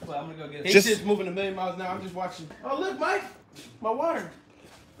 Well, I'm gonna go get it. He's just moving a million miles an hour. I'm just watching. Oh, look, Mike. My water.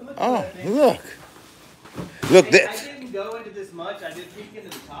 Look at Oh, that thing. look. Look, I this. didn't go into this much. I did peek into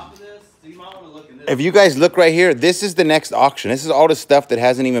the top of this, so you might want to look in this. If you guys look right here, this is the next auction. This is all the stuff that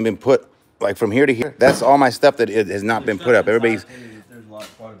hasn't even been put, like from here to here. That's all my stuff that has not been put up. Everybody's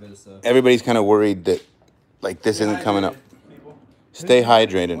quite a bit of stuff. everybody's kind of worried that, like, this isn't coming up. Stay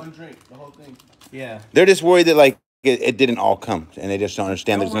hydrated. One drink, the whole thing. Yeah. They're just worried that, like, it didn't all come, and they just don't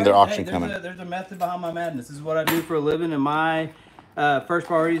understand there's another auction coming. There's a method behind my madness. This is what I do for a living, and my first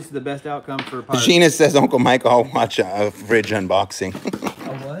priority is the best outcome for pirates. Gina says, Uncle Mike, I'll watch a fridge unboxing.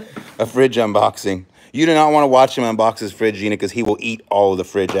 A what? A fridge unboxing. You do not want to watch him unbox his fridge, Gina, because he will eat all of the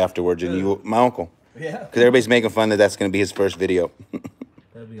fridge afterwards. And you, my uncle. Yeah. Because everybody's making fun that that's going to be his first video.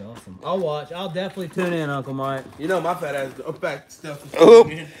 That'd be awesome. I'll watch. I'll definitely tune in, Uncle Mike. You know my fat ass back stuff. Oh,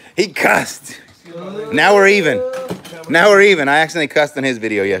 he cussed. Now we're even. Now we're even. I accidentally cussed on his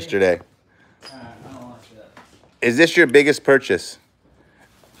video yesterday. Alright, I don't watch that. Is this your biggest purchase?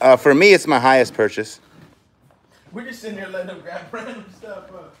 For me, it's my highest purchase. We're just sitting here letting them grab random stuff.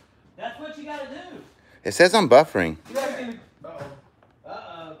 That's what you gotta do. It says I'm buffering.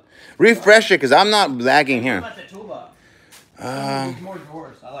 Uh-oh. Refresh it, because I'm not lagging What here. about the toolbox? More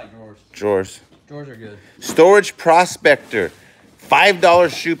drawers. I like drawers. Drawers. Drawers are good. Storage Prospector.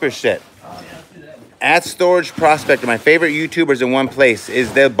 $5 super set. Oh, yeah, let's do that one. At Storage Prospector, my favorite YouTubers in one place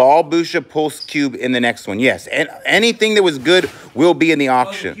is the Ball Busha Pulse Cube in the next one. Yes, and anything that was good will be in the Oh, the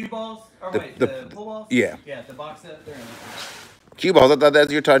auction. cue balls? Or The- wait, the- the pull balls? yeah. Yeah, the box set. They're in it. Cue balls, I thought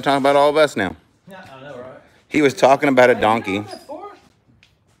that you're talking about all of us now. Yeah, I know, right? He was talking about a Hey, you know donkey. what that's for?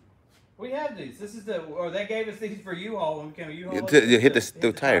 We have these. This is the, or they gave us these for U-Haul when we came to U-Haul. To hit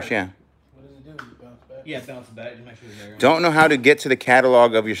the tires, yeah. What does it do? Bounce back? Yeah, bounce it back to make sure it's there. Don't know how to get to the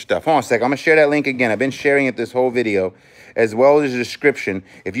catalog of your stuff. Hold on a sec. I'm going to share that link again. I've been sharing it this whole video, as well as the description.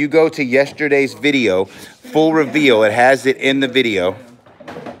 If you go to yesterday's video, full reveal, it has it in the video.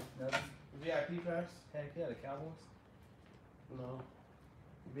 VIP pass? Heck yeah, the Cowboys. No.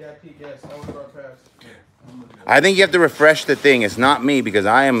 VIP guest. I want our pass. I think you have to refresh the thing. It's not me because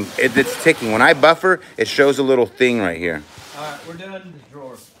it's ticking. When I buffer, it shows a little thing right here. All right, we're doing the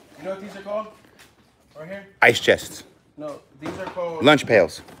drawers. You know what these are called? Right here? Ice chests, No, these are called. lunch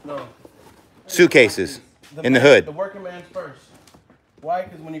pails, No. suitcases. In the hood. The working man's purse. Why?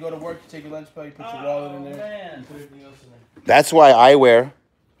 Because when you go to work, you take your lunch pail, you put your wallet in there, Man. put everything else in there. That's why I wear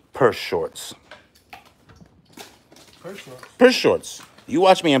purse shorts. Purse shorts. Purse shorts. You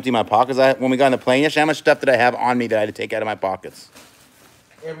watch me empty my pockets. When we got on the plane yesterday, how much stuff did I have on me that I had to take out of my pockets?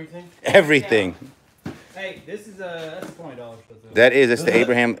 Everything. Everything. Hey, this is that's $20 for this. That is. It's the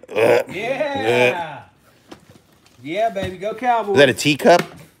Abraham. Yeah. Yeah, baby. Go Cowboys. Is that a teacup?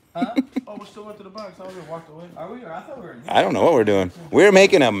 Huh? Oh, we still went to the box. I was gonna walk away. Are we? I thought we were in here. I don't know what we're doing. We're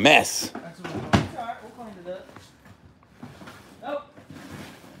making a mess. That's what we're doing. It's all right. We'll clean it up. Nope.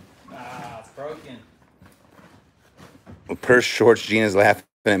 Ah, it's broken. Purse shorts. Gina's laughing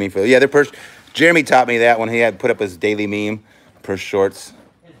at me for. Yeah, they're purse. Jeremy taught me that when he had put up his daily meme. Purse shorts.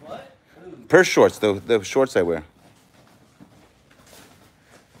 It's what? Ooh. Purse shorts. The shorts I wear.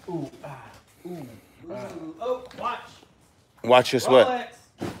 Ooh. Ooh. Ooh. Oh, watch. Watch this. What? Rolex.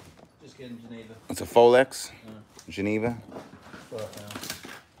 Just kidding, Geneva. It's a Folex. Geneva. But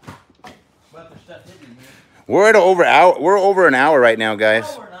there's stuff hidden in here. We're at We're over an hour right now, guys.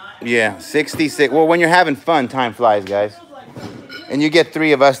 No, we're not. Yeah, 66. Well, when you're having fun, time flies, guys. And you get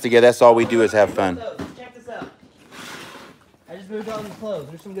 3 of us together. That's all we do is have fun. Check this out. I just moved all these clothes.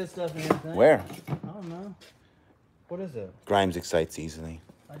 There's some good stuff in here. Thanks. Where? I don't know. What is it? Grimes excites easily.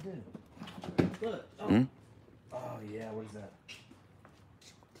 I did. Look. Oh. Hmm? Oh yeah. What is that?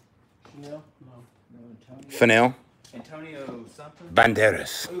 Chanel? No. No, Antonio. Fennel. Antonio something.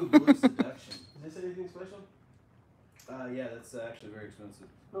 Banderas. Ooh, Blue Seduction. Is this anything special? Yeah, that's actually very expensive.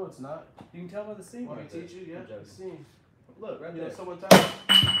 No, it's not. You can tell by the scene. Want me right to teach there. you? Yeah. I'm joking. See. Look right You know, there. someone taught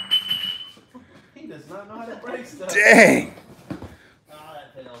me. He does not know how to break stuff. Dang. Oh,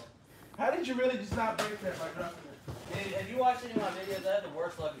 that failed. How did you really just not break that by dropping it? Dude, have you watched any of my videos? I had the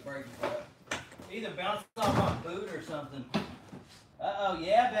worst luck at breaking stuff. Either bounced off my boot or something. Uh-oh,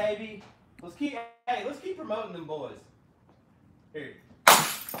 yeah, baby. Let's keep promoting them boys. Here. Alright.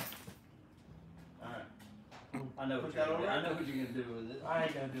 I know what you're gonna do. I know what you're gonna do with it. I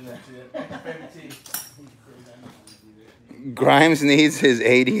ain't gonna do that shit. That's your favorite tea. Grimes needs his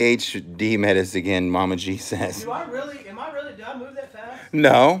ADHD medicine again, Mama G says. Did I move that fast?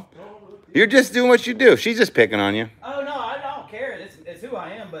 No. You're just doing what you do. She's just picking on you. Oh, no, I don't care. It's who I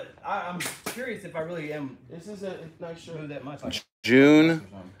am, but I'm curious if I really am This is a nice shirt. moved that much. Like, June.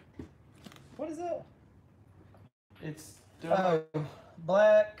 what is that? It's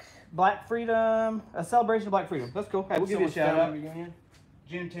Black Freedom, a celebration of Black Freedom. That's cool. Hey, we'll give you a shout out.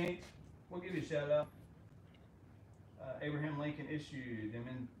 Juneteenth, we'll give you a shout out. Abraham Lincoln issued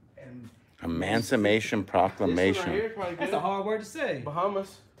them and Emancipation Proclamation. Right here, probably that's good. a hard word to say.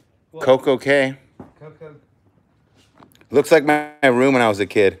 Bahamas. What? Coco K. Coco. Looks like my room when I was a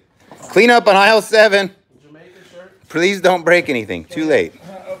kid. Clean up on aisle 7. Jamaica shirt. Please don't break anything. Too late.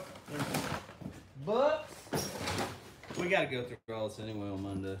 Books. We got to go through all this anyway on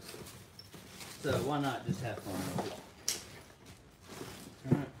Monday. So why not just have fun with it?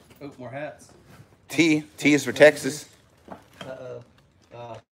 All right. Oh, more hats. T. T is for Texas. Uh-oh. I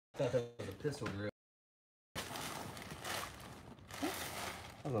thought that was a pistol grip.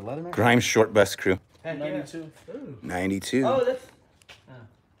 That was a leather man? Grimes Short Bus Crew. Heck, 92. yeah. Ooh. 92. Oh,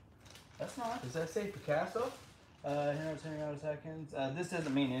 that's nice. Does that say Picasso? Henry seconds. This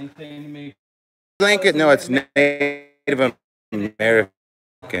doesn't mean anything to me. Blanket? No, it's Native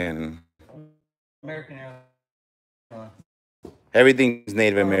American. American Airlines. Everything's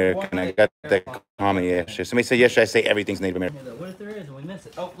Native American. I got that comment yesterday. Somebody said yesterday I say everything's Native American. What if there is and we miss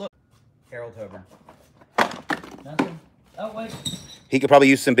it? Oh, look. Harold Hoburn. Nothing? Oh, wait. He could probably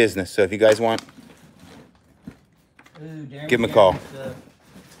use some business. So if you guys want, Ooh, give him a call.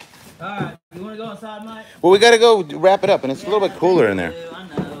 All right. You want to go inside, Mike? Well, we got to go wrap it up. And it's a little bit cooler in there. I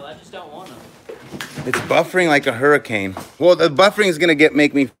know. I just don't want to. It's buffering like a hurricane. Well, the buffering is going to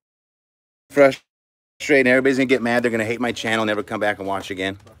make me frustrated. Everybody's going to get mad. They're going to hate my channel, never come back and watch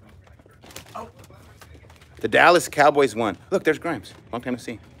again. The Dallas Cowboys won. Look, there's Grimes. Long time to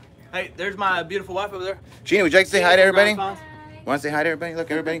see. Hey, there's my beautiful wife over there. Gina, would you like to say hi to everybody? Want Want to say hi to everybody? Look,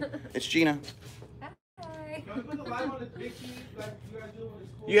 everybody. It's Gina. Hi. Can we put the light on this big TV like you guys do when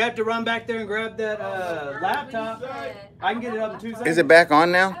it's cool? You have to run back there and grab that laptop. I can get it up in 2 seconds. Is it back on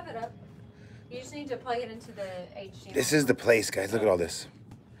I now? have it up. You just need to plug it into the HDMI. This is the place, guys. Look at all this.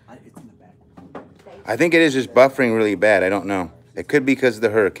 It's in the back. I think it is just buffering really bad. I don't know. It could be because of the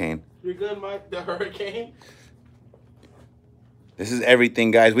hurricane. You're good, Mike? The hurricane? This is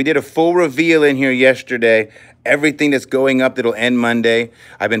everything, guys. We did a full reveal in here yesterday. Everything that's going up that'll end Monday.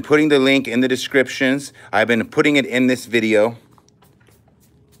 I've been putting the link in the descriptions. I've been putting it in this video.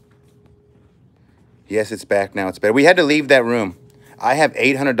 Yes, it's back now. It's better. We had to leave that room. I have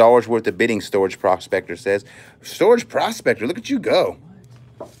 $800 worth of bidding, Storage Prospector says. Storage Prospector, look at you go.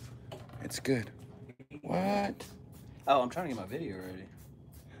 It's good. What? Oh, I'm trying to get my video ready.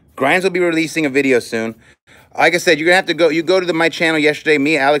 Grimes will be releasing a video soon. Like I said, you're gonna have to go. You go to my channel yesterday.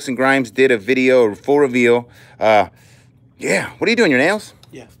 Me, Alex, and Grimes did a video, a full reveal. Yeah. What are you doing? Your nails?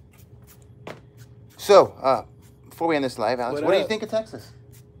 Yeah. So, before we end this live, Alex, What what do you up? think of Texas?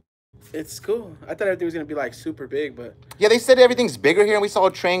 It's cool. I thought everything was gonna be like super big, but Yeah, they said everything's bigger here, and we saw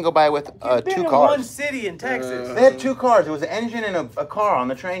a train go by with You've been 2 in cars. one city in Texas. They had 2 cars. There was an engine and a car on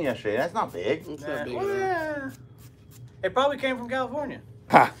the train yesterday. That's not big. it's not big. Well, enough. it probably came from California.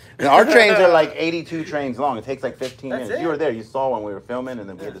 Ha. Now, our trains are like 82 trains long. It takes like 15 That's minutes. it? You were there. You saw when we were filming, and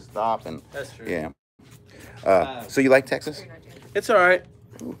then we had to stop. And That's true. yeah. So you like Texas? It's all right.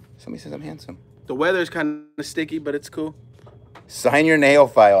 Ooh, somebody says I'm handsome. The weather's kind of sticky, but it's cool. Sign your nail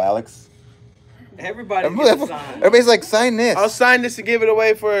file, Alex. Everybody gets a sign. Everybody's like, sign this. I'll sign this and give it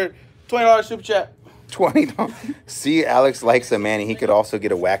away for $20 super chat. $20. See, Alex likes a man, and he could also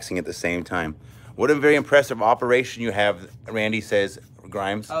get a waxing at the same time. What a very impressive operation you have, Randy says,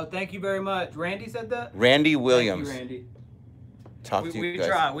 Grimes. Oh, thank you very much. Randy said that? Randy Williams. Thank you, Randy. Talk to you We guys.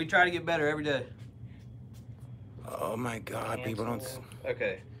 try. We try to get better every day. Oh my God, people don't.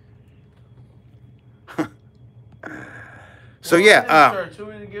 Okay. So yeah, Who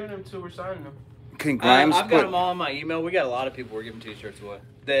are we giving them to? We're signing them. can Grimes I've got put? them all in my email. We got a lot of people we're giving t-shirts away.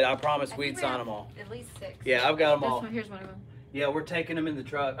 That I promised I we'd think we sign have them all. At least 6. Yeah, I've got them This all. one, here's one of them. Yeah, we're taking them in the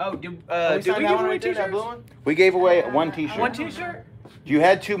truck. Oh, did We we signed give that one away right there, that t-shirts? blue one? We gave away one T-shirt. One t-shirt? You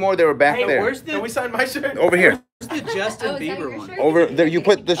had 2 more that were back Hey, there. where's Can we the sign my shirt? Over here. where's the Justin Oh, is that Bieber your one? shirt? Over there. You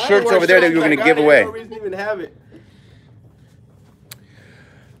put the I don't shirts wear over there that shirts you were like gonna give that. away. No reason to even have it.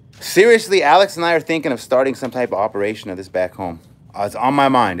 Seriously, Alex and I are thinking of starting some type of operation of this back home. It's on my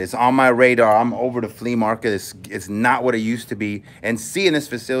mind. It's on my radar. I'm over the flea market. It's not what it used to be. And seeing this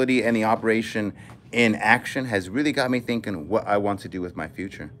facility and the operation in action has really got me thinking what I want to do with my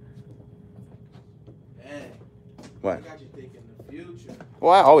future. Man, What? I got you thinking the future.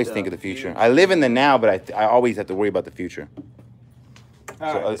 Well, I always think of the future. I live in the now, but I always have to worry about the future.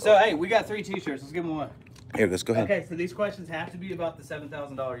 All right. So, hey, we got 3 t-shirts. Let's give them one. Here, let's go ahead. Okay, so these questions have to be about the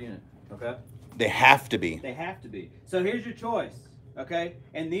 $7,000 unit. Okay? They have to be. They have to be. So here's your choice. Okay?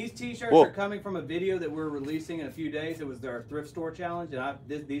 And these t-shirts Whoa. are coming from a video that we're releasing in a few days. It was their thrift store challenge, and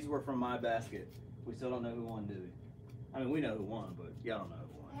these were from my basket. We still don't know who won, do we? I mean, we know who won, but y'all don't know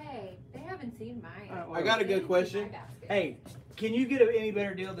who won. Hey, they haven't seen mine. I got a good question. Hey, can you get any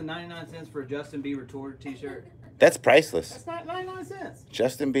better deal than 99 cents for a Justin Bieber tour t-shirt? That's priceless. That's not 99 cents.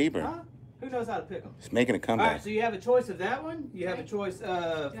 Justin Bieber. Huh? Who knows how to pick them? He's making a All comeback. right, so you have a choice of that one. You have a choice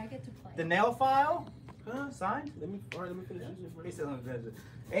of Do I get to play? the nail file, signed. Let me finish this. He said, "Let me finish it."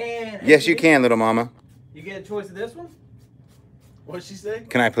 And Yes, you can, little mama. You get a choice of this one, What'd she say?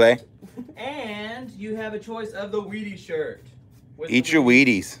 Can I play? and you have a choice of the Wheaties shirt. with Eat the your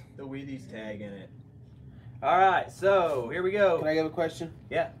Wheaties. The Wheaties tag in it. All right, so here we go. Can I give a question?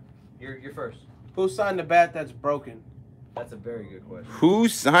 Yeah, you're first. Who signed the bat that's broken? That's a very good question. Who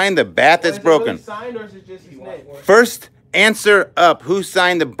signed the bat that's Is it broken? really signed or is it just his name? First answer up. Who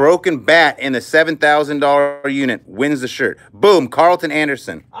signed the broken bat in the $7,000 unit wins the shirt. Boom. Carlton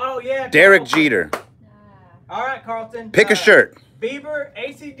Anderson. Oh yeah. Derek Carlton. Jeter. All right, Carlton. Pick a shirt. Bieber,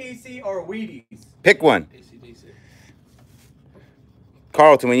 AC/DC, or Wheaties. Pick one. AC/DC.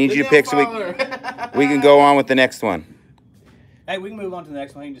 Carlton, we need you to pick so we can go on with the next one. Hey, we can move on to the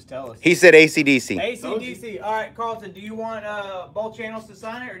next one. You can just tell us. He said AC/DC. AC/DC. All right, Carlton. Do you want both channels to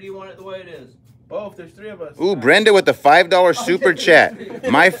sign it, or do you want it the way it is? Both. There's 3 of us. Ooh, Brenda with the $5 super chat.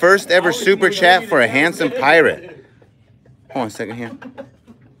 My first ever super chat for a handsome pirate. Hold on a second here.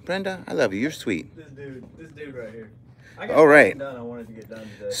 Brenda, I love you. You're sweet. This dude right here. All right. Done. I wanted to get done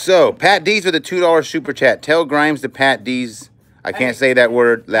today. So, Pat D's with a $2 super chat. Tell Grimes to Pat D's. I can't say that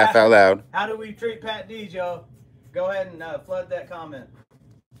word. Laugh out loud. How do we treat Pat D's, y'all? Go ahead and flood that comment.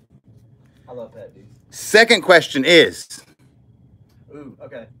 I love Pat D's. Second question is, Ooh,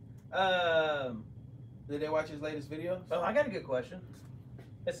 okay. Did they watch his latest video? Oh, I got a good question.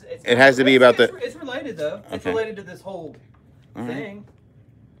 It has to be about the- It's related though. It's Okay. related to this whole All right. thing.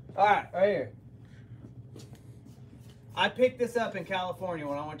 All right, right here. I picked this up in California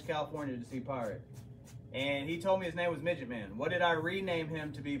when I went to California to see Pirate, and he told me his name was Midget Man. What did I rename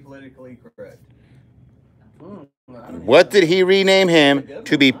him to be politically correct? what did he rename him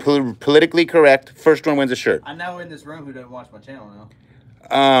to be politically correct? First one wins a shirt. I know in this room who doesn't watch my channel now.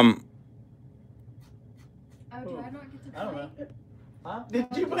 Oh, do I not get to play? I don't know. Huh? Did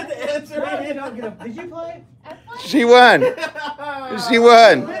you put the answer No, you in? don't get a- Did you play? I played. She won. She You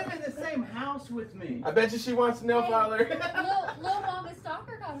won. live in the same house with me. I bet you she wants to know, Fowler. Lil Mama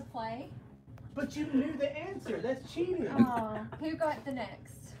But you knew the answer. That's cheating. Oh, who got the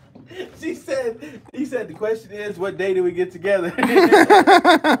next? He said the question is, what day do we get together? All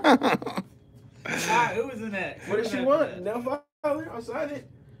right, who was the next? What does she want? No father? I'll sign it.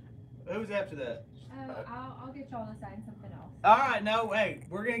 Who's after that? I'll get y'all to sign something else. All right, no, hey,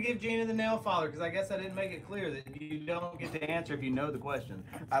 we're gonna give Gina the nail filer because I guess I didn't make it clear that you don't get to answer if you know the question.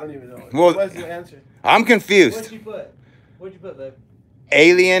 I don't even know. Well, What's the answer? I'm confused. What'd you put? What'd you put, babe?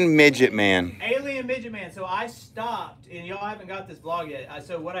 Alien midget man. Alien Midget Man. So I stopped, and y'all haven't got this vlog yet.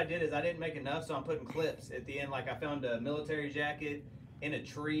 So what I did is I didn't make enough, so I'm putting clips at the end. Like I found a military jacket in a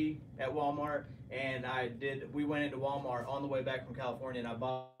tree at Walmart, and we went into Walmart on the way back from California, and I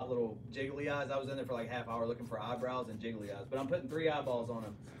bought little jiggly eyes. I was in there for like half hour looking for eyebrows and jiggly eyes, but I'm putting 3 eyeballs on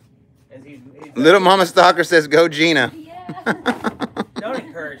him. And he's Little Mama Stalker says, "Go Gina." Yeah. Don't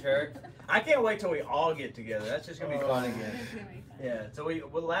encourage her. I can't wait till we all get together. That's just gonna be fun again. It's gonna be fun. Yeah. So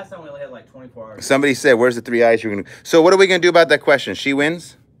last time we only had like 24 hours. Somebody said, "Where's the 3 eyes you're gonna?" So what are we gonna do about that question? She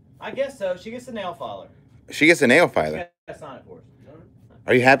wins. I guess so. She gets the nail filer. She gets a nail You filer. gotta sign it for us.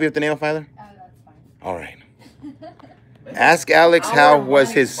 Are you happy with the nail filer? Oh, that's fine. All right. Ask Alex how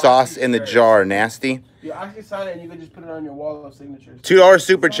was his sauce in the jar. Nasty. Yeah, I can sign it and you can just put it on your wall of signatures. $2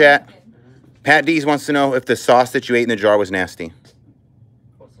 super chat. Pat Dees wants to know if the sauce that you ate in the jar was nasty.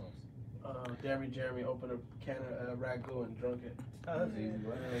 What sauce? Jeremy opened a can of ragu and drunk it. Oh, that's easy.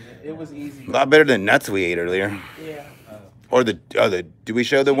 It was easy. A lot better than nuts we ate earlier. Yeah. Or did we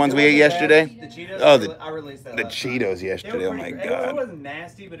show the ones we ate yesterday? The Cheetos? Oh, I released that the last Cheetos time. yesterday. They were Oh my pretty- It God. wasn't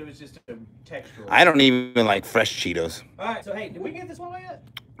nasty, but it was just a textural. I don't even like fresh Cheetos. All right, so hey, did we get this one yet?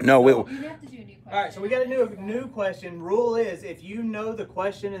 No, You have to do a new question. All right, so we got a new question. Rule is, if you know the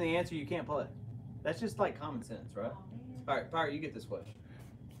question and the answer, you can't play. That's just like common sense, right? Oh, man. All right, Pirate, you get this question.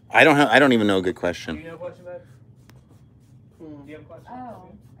 I don't even know a good Do question. you know a question, babe? Do you have a question? Oh,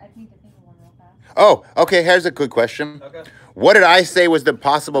 I need to think of one real fast. Oh, okay. Here's a good question. Okay. What did I say was the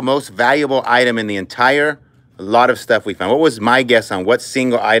possible most valuable item in the entire lot of stuff we found? What was my guess on what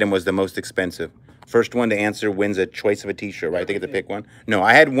single item was the most expensive? First one to answer wins a choice of a T-shirt, right? They get to pick one. No,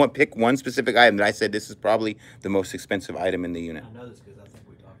 I had pick one specific item that I said this is probably the most expensive item in the unit. I know this because I think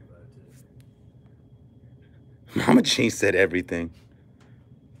we talked about it too. Mama G said everything.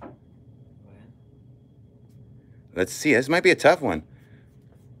 Let's see. This might be a tough one.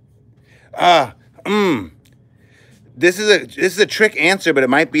 This is a trick answer, but it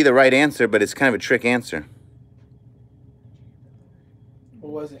might be the right answer, but it's kind of a trick answer.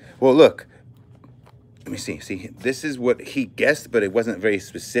 What was it? Well, look. Let me see. See, this is what he guessed, but it wasn't very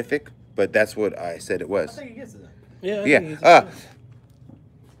specific, but that's what I said it I was. think he gets it. Yeah.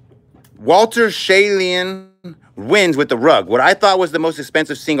 Walter Shalian wins with the rug. What I thought was the most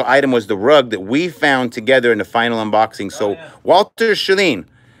expensive single item was the rug that we found together in the final unboxing. So, yeah. Walter Shalian,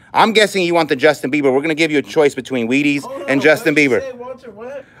 I'm guessing you want the Justin Bieber. We're gonna give you a choice between Wheaties and Justin Bieber. Say, Walter,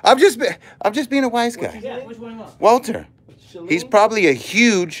 what? I'm just being a wise guy. Yeah, which one you want? Walter, he's probably a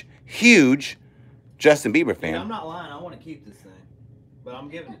huge Justin Bieber Dude, fan. I'm not lying. I want to keep this thing, but I'm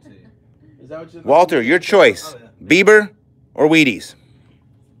giving it to you. Is that what you're Walter, your choice: Oh, yeah. Bieber or Wheaties.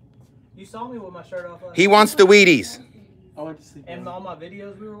 You saw me with my shirt off last He night? wants the Wheaties. I went to sleep. And all my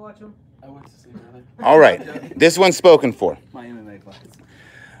videos we were watching? I went to sleep. All right, this one's spoken for. My MMA fights.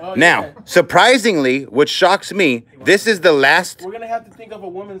 Oh, Now, yeah. surprisingly, what shocks me, this is the last. We're gonna have to think of a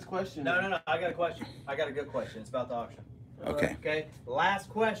woman's question. No. I got a question. I got a good question. It's about the auction. Okay. Okay. Last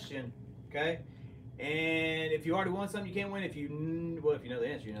question. Okay. And if you already won something, you can't win. If you know the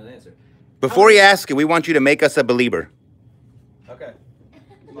answer, you know the answer. Before you ask it, we want you to make us a believer. Okay.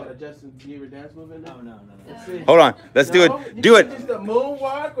 You got a Justin Bieber dance move in there? No. Let's see. Hold on, let's do No? it. Do it. Just a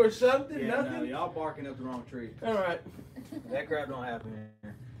moonwalk or something? Yeah, no, Nothing? y'all barking up the wrong tree. All right. That crap don't happen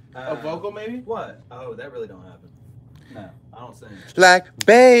here. A vocal maybe? What? Oh, that really don't happen. No, I don't sing. Like,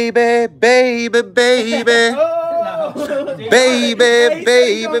 baby, baby, baby. Oh! No. Baby,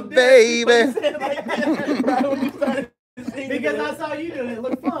 baby, baby. Because I saw you doing it. It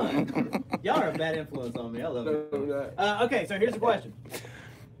looked fun. Y'all are a bad influence on me. I love it. Okay, so here's the question.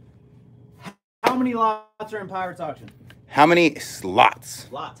 How many lots are in Pirates Auction? How many slots?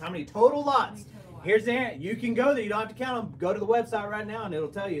 Lots. How many total lots? Total lots. Here's the answer. You can go there. You don't have to count them. Go to the website right now and it'll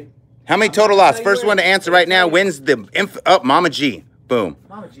tell you. How many I'm total not gonna lots? tell First you one to where. answer right now wins the Mama G. Boom.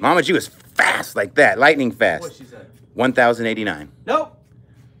 Mama G. Mama G was fast like that, lightning What'd fast. she say? 1,089. Nope.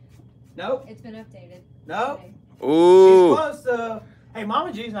 Nope. It's been updated. Nope. today. She's Ooh. close to. Hey,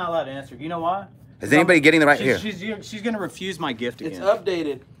 Mama G's not allowed to answer. You know why? Is anybody getting the right here? She's gonna refuse my gift It's again.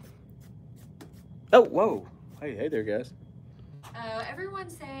 updated. Oh, whoa. Hey there, guys.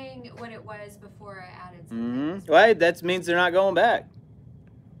 Everyone's saying what it was before I added something. Well, that means they're not going back.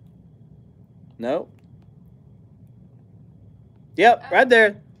 Nope. Yep, right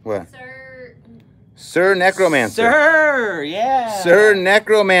there. What? Sir. Sir Necromancer. Sir, yeah. Sir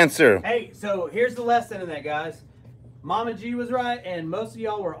Necromancer. Hey, so here's the lesson in that, guys. Mama G was right, and most of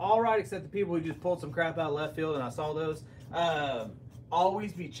y'all were all right, except the people who just pulled some crap out of left field, and I saw those.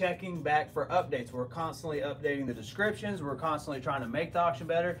 Always be checking back for updates. We're constantly updating the descriptions. We're constantly trying to make the auction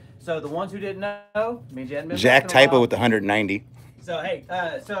better. So the ones who didn't know, means you hadn't been Jack back in a typo while. with the 190. So, hey,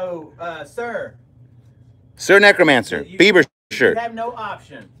 sir. Sir Necromancer. Bieber shirt. You have no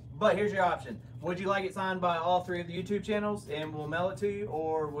option, but here's your option. Would you like it signed by all 3 of the YouTube channels and we'll mail it to you,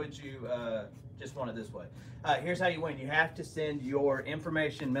 or would you just want it this way? Here's how you win. You have to send your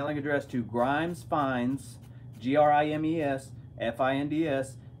information, mailing address to Grimes Finds, GRIMES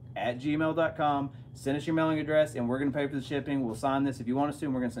FINDS @gmail.com. Send us your mailing address, and we're going to pay for the shipping. We'll sign this if you want us to,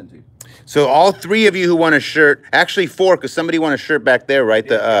 and we're going to send it to you. So all 3 of you who want a shirt, actually 4, because somebody want a shirt back there, right?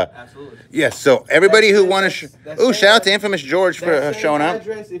 Absolutely. Yes. So everybody who want a shirt. that's Oh, same- shout out to Infamous George for That same showing up.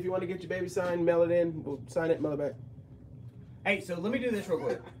 address, if you want to get your baby signed, mail it in. We'll sign it, mail it back. Hey, so let me do this real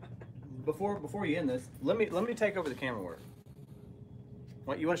quick. Before you end this, let me take over the camera work.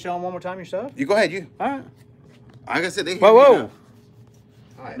 What, you want to show them one more time your stuff? You go ahead. You. All right. Like I said, they. Whoa, whoa.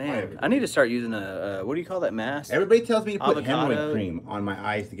 All right, Man, I need to start using a what do you call that mask? Everybody tells me to put Avocado. hemorrhoid cream on my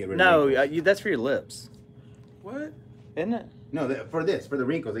eyes to get rid of No, wrinkles. that's for your lips, What? isn't it? No, for the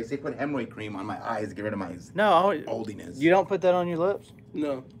wrinkles, they say put hemorrhoid cream on my eyes to get rid of my No, oldiness. you don't put that on your lips.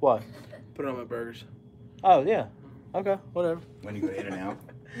 No. Why? Put it on my burgers. Oh yeah. Okay, whatever. When you go in and out.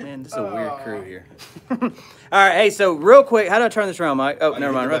 Man, this is a weird crew here. All right, hey, so real quick, how do I turn this around, Mike? Oh,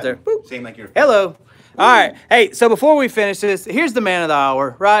 never mind, right there. Boop. Same like your. Hello. All right. Hey, so before we finish this, here's the man of the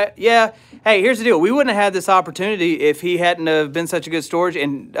hour, right? Yeah. Hey, here's the deal. We wouldn't have had this opportunity if he hadn't have been such a good storage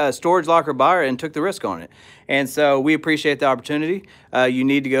locker buyer and took the risk on it. And so we appreciate the opportunity. You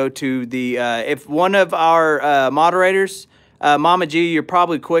need to go to the, if one of our moderators, Mama G, you're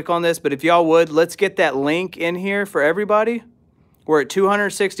probably quick on this, but if y'all would, let's get that link in here for everybody. We're at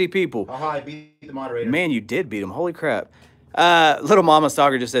 260 people. I beat the moderator. Man, you did beat him. Holy crap. Little Mama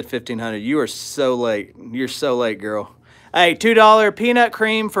Stalker just said 1,500. You are so late. You're so late, girl. Hey, $2 peanut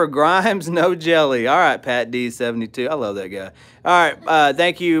cream for Grimes, no jelly. All right, Pat D72. I love that guy. All right,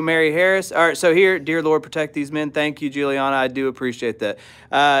 thank you, Mary Harris. All right, so here, dear Lord, protect these men. Thank you, Juliana. I do appreciate that.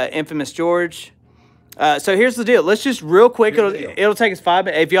 Infamous George. So here's the deal. Let's just real quick. It'll take us 5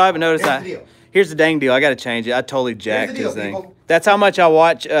 minutes. If y'all haven't noticed, Here's the deal. here's the dang deal. I got to change it. I totally jacked deal, his thing. people. That's how much I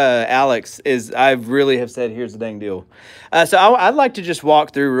watch Alex. I really have said, here's the dang deal. So I'd like to just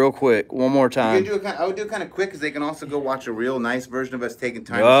walk through real quick one more time. I would do it kind of quick because they can also go watch a real nice version of us taking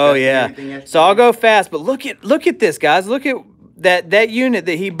time. Oh discussing yeah. everything yesterday. So I'll go fast, but look at this, guys. Look at that unit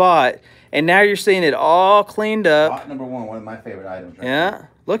that he bought, and now you're seeing it all cleaned up. Lot number one of my favorite items. Right Yeah.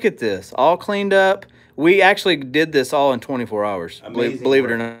 Look at this, all cleaned up. We actually did this all in 24 hours. Amazing Believe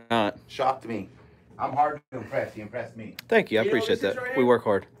it or work. not. Shocked me. I'm hard to impress. You impressed me. Thank you. I You know appreciate this is that. right We here? work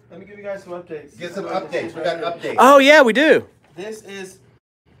hard. Let me give you guys some updates. Get some updates. We got updates. Oh yeah, we do. This is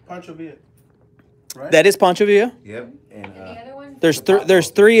Pancho Villa. Right? That is Pancho Villa. Yep. And And the other one? There's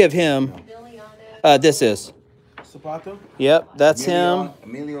 3 of him. Billy on it. This is. Zapato. Yep, that's him.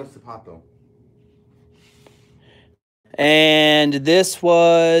 Emilio Zapato. And this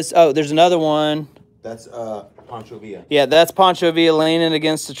was. Oh, there's another one. That's Pancho Villa. Yeah, that's Pancho Villa leaning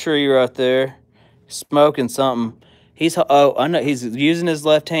against the tree right there, smoking something. I know he's using his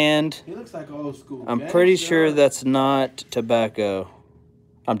left hand. He looks like old school. I'm gang pretty stuff. sure that's not tobacco.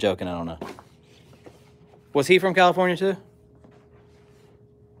 I'm joking. I don't know. Was he from California too?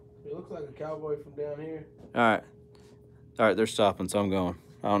 He looks like a cowboy from down here. All right. They're stopping, so I'm going.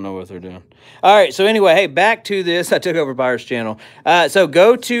 I don't know what they're doing. All right, so anyway, hey, back to this. I took over Buyer's channel. So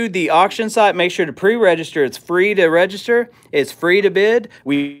go to the auction site. Make sure to pre-register. It's free to register. It's free to bid.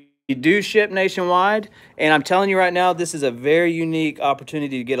 We do ship nationwide. And I'm telling you right now, this is a very unique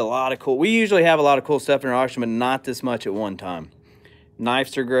opportunity to get a lot of cool. We usually have a lot of cool stuff in our auction, but not this much at one time.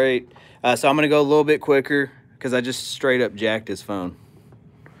 Knives are great. So I'm going to go a little bit quicker because I just straight up jacked his phone.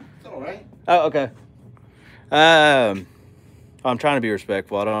 It's all right. Oh, okay. I'm trying to be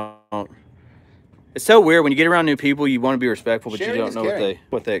respectful. I don't. It's so weird when you get around new people. You want to be respectful, but Sharing you don't is know caring.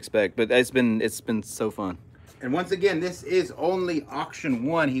 what they expect. But it's been so fun. And once again, this is only auction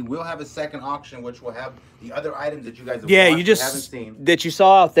 1. He will have a second auction, which will have the other items that you guys have Yeah, watched you but haven't just seen. that you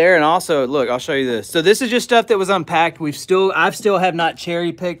saw out there, and also look, I'll show you this. So this is just stuff that was unpacked. I've still have not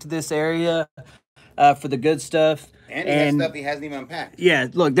cherry picked this area for the good stuff. And he has stuff he hasn't even unpacked. Yeah,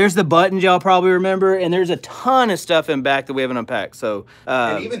 look, there's the buttons y'all probably remember, and there's a ton of stuff in back that we haven't unpacked. So,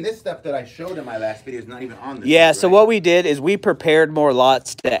 and even this stuff that I showed in my last video is not even on this. Yeah, one, so right? what we did is we prepared more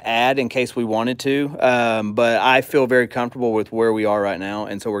lots to add in case we wanted to, but I feel very comfortable with where we are right now,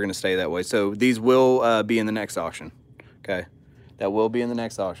 and so we're going to stay that way. So these will be in the next auction, okay? That will be in the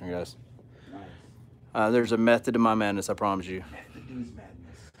next auction, guys. Nice. There's a method to my madness, I promise you.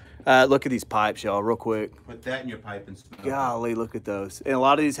 Look at these pipes, y'all, real quick. Put that in your pipe and smoke. Golly, look at those. And a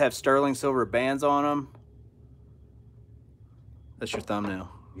lot of these have sterling silver bands on them. That's your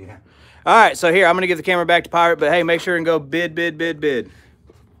thumbnail. Yeah. All right, so here, I'm going to give the camera back to Pirate, but hey, make sure and go bid. Bid.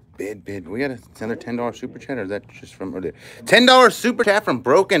 We got another $10 super chat, or is that just from earlier? $10 super chat from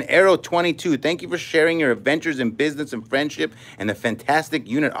Broken Arrow 22. Thank you for sharing your adventures in business and friendship and the fantastic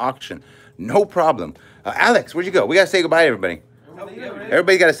unit auction. No problem. Alex, where'd you go? We got to say goodbye to everybody.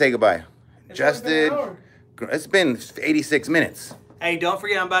 Everybody got to say goodbye. Justin, it's been 86 minutes. Hey, don't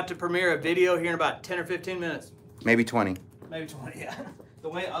forget, I'm about to premiere a video here in about 10 or 15 minutes. Maybe 20. Maybe 20, yeah. The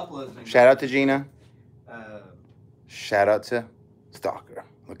way it uploads me. Shout out to Gina. Shout out to Stalker.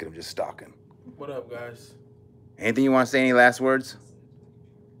 Look at him just stalking. What up, guys? Anything you want to say? Any last words?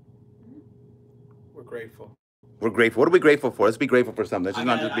 We're grateful. We're grateful. What are we grateful for? Let's be grateful for something. Let's just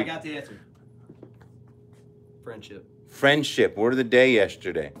not just be... I got the answer. Friendship. Friendship. Word of the day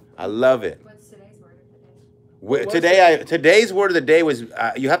yesterday. I love it. What's today's word of the day? Today's word of the day was,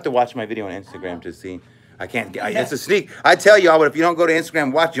 you have to watch my video on Instagram to see. I can't, it's a sneak. I tell y'all, but if you don't go to Instagram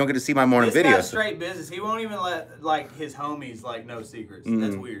and watch, you don't get to see my morning video. This guy's straight business. He won't even let, like, his homies, like, know secrets.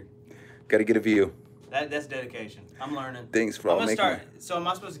 That's weird. Got to get a view. That's dedication. I'm learning. Thanks for all making it. So am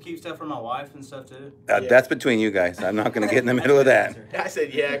I supposed to keep stuff from my wife and stuff, too? That's between you guys. I'm not going to get in the middle of that. I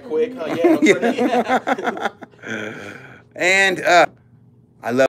said, yeah, quick. Oh, yeah. And I love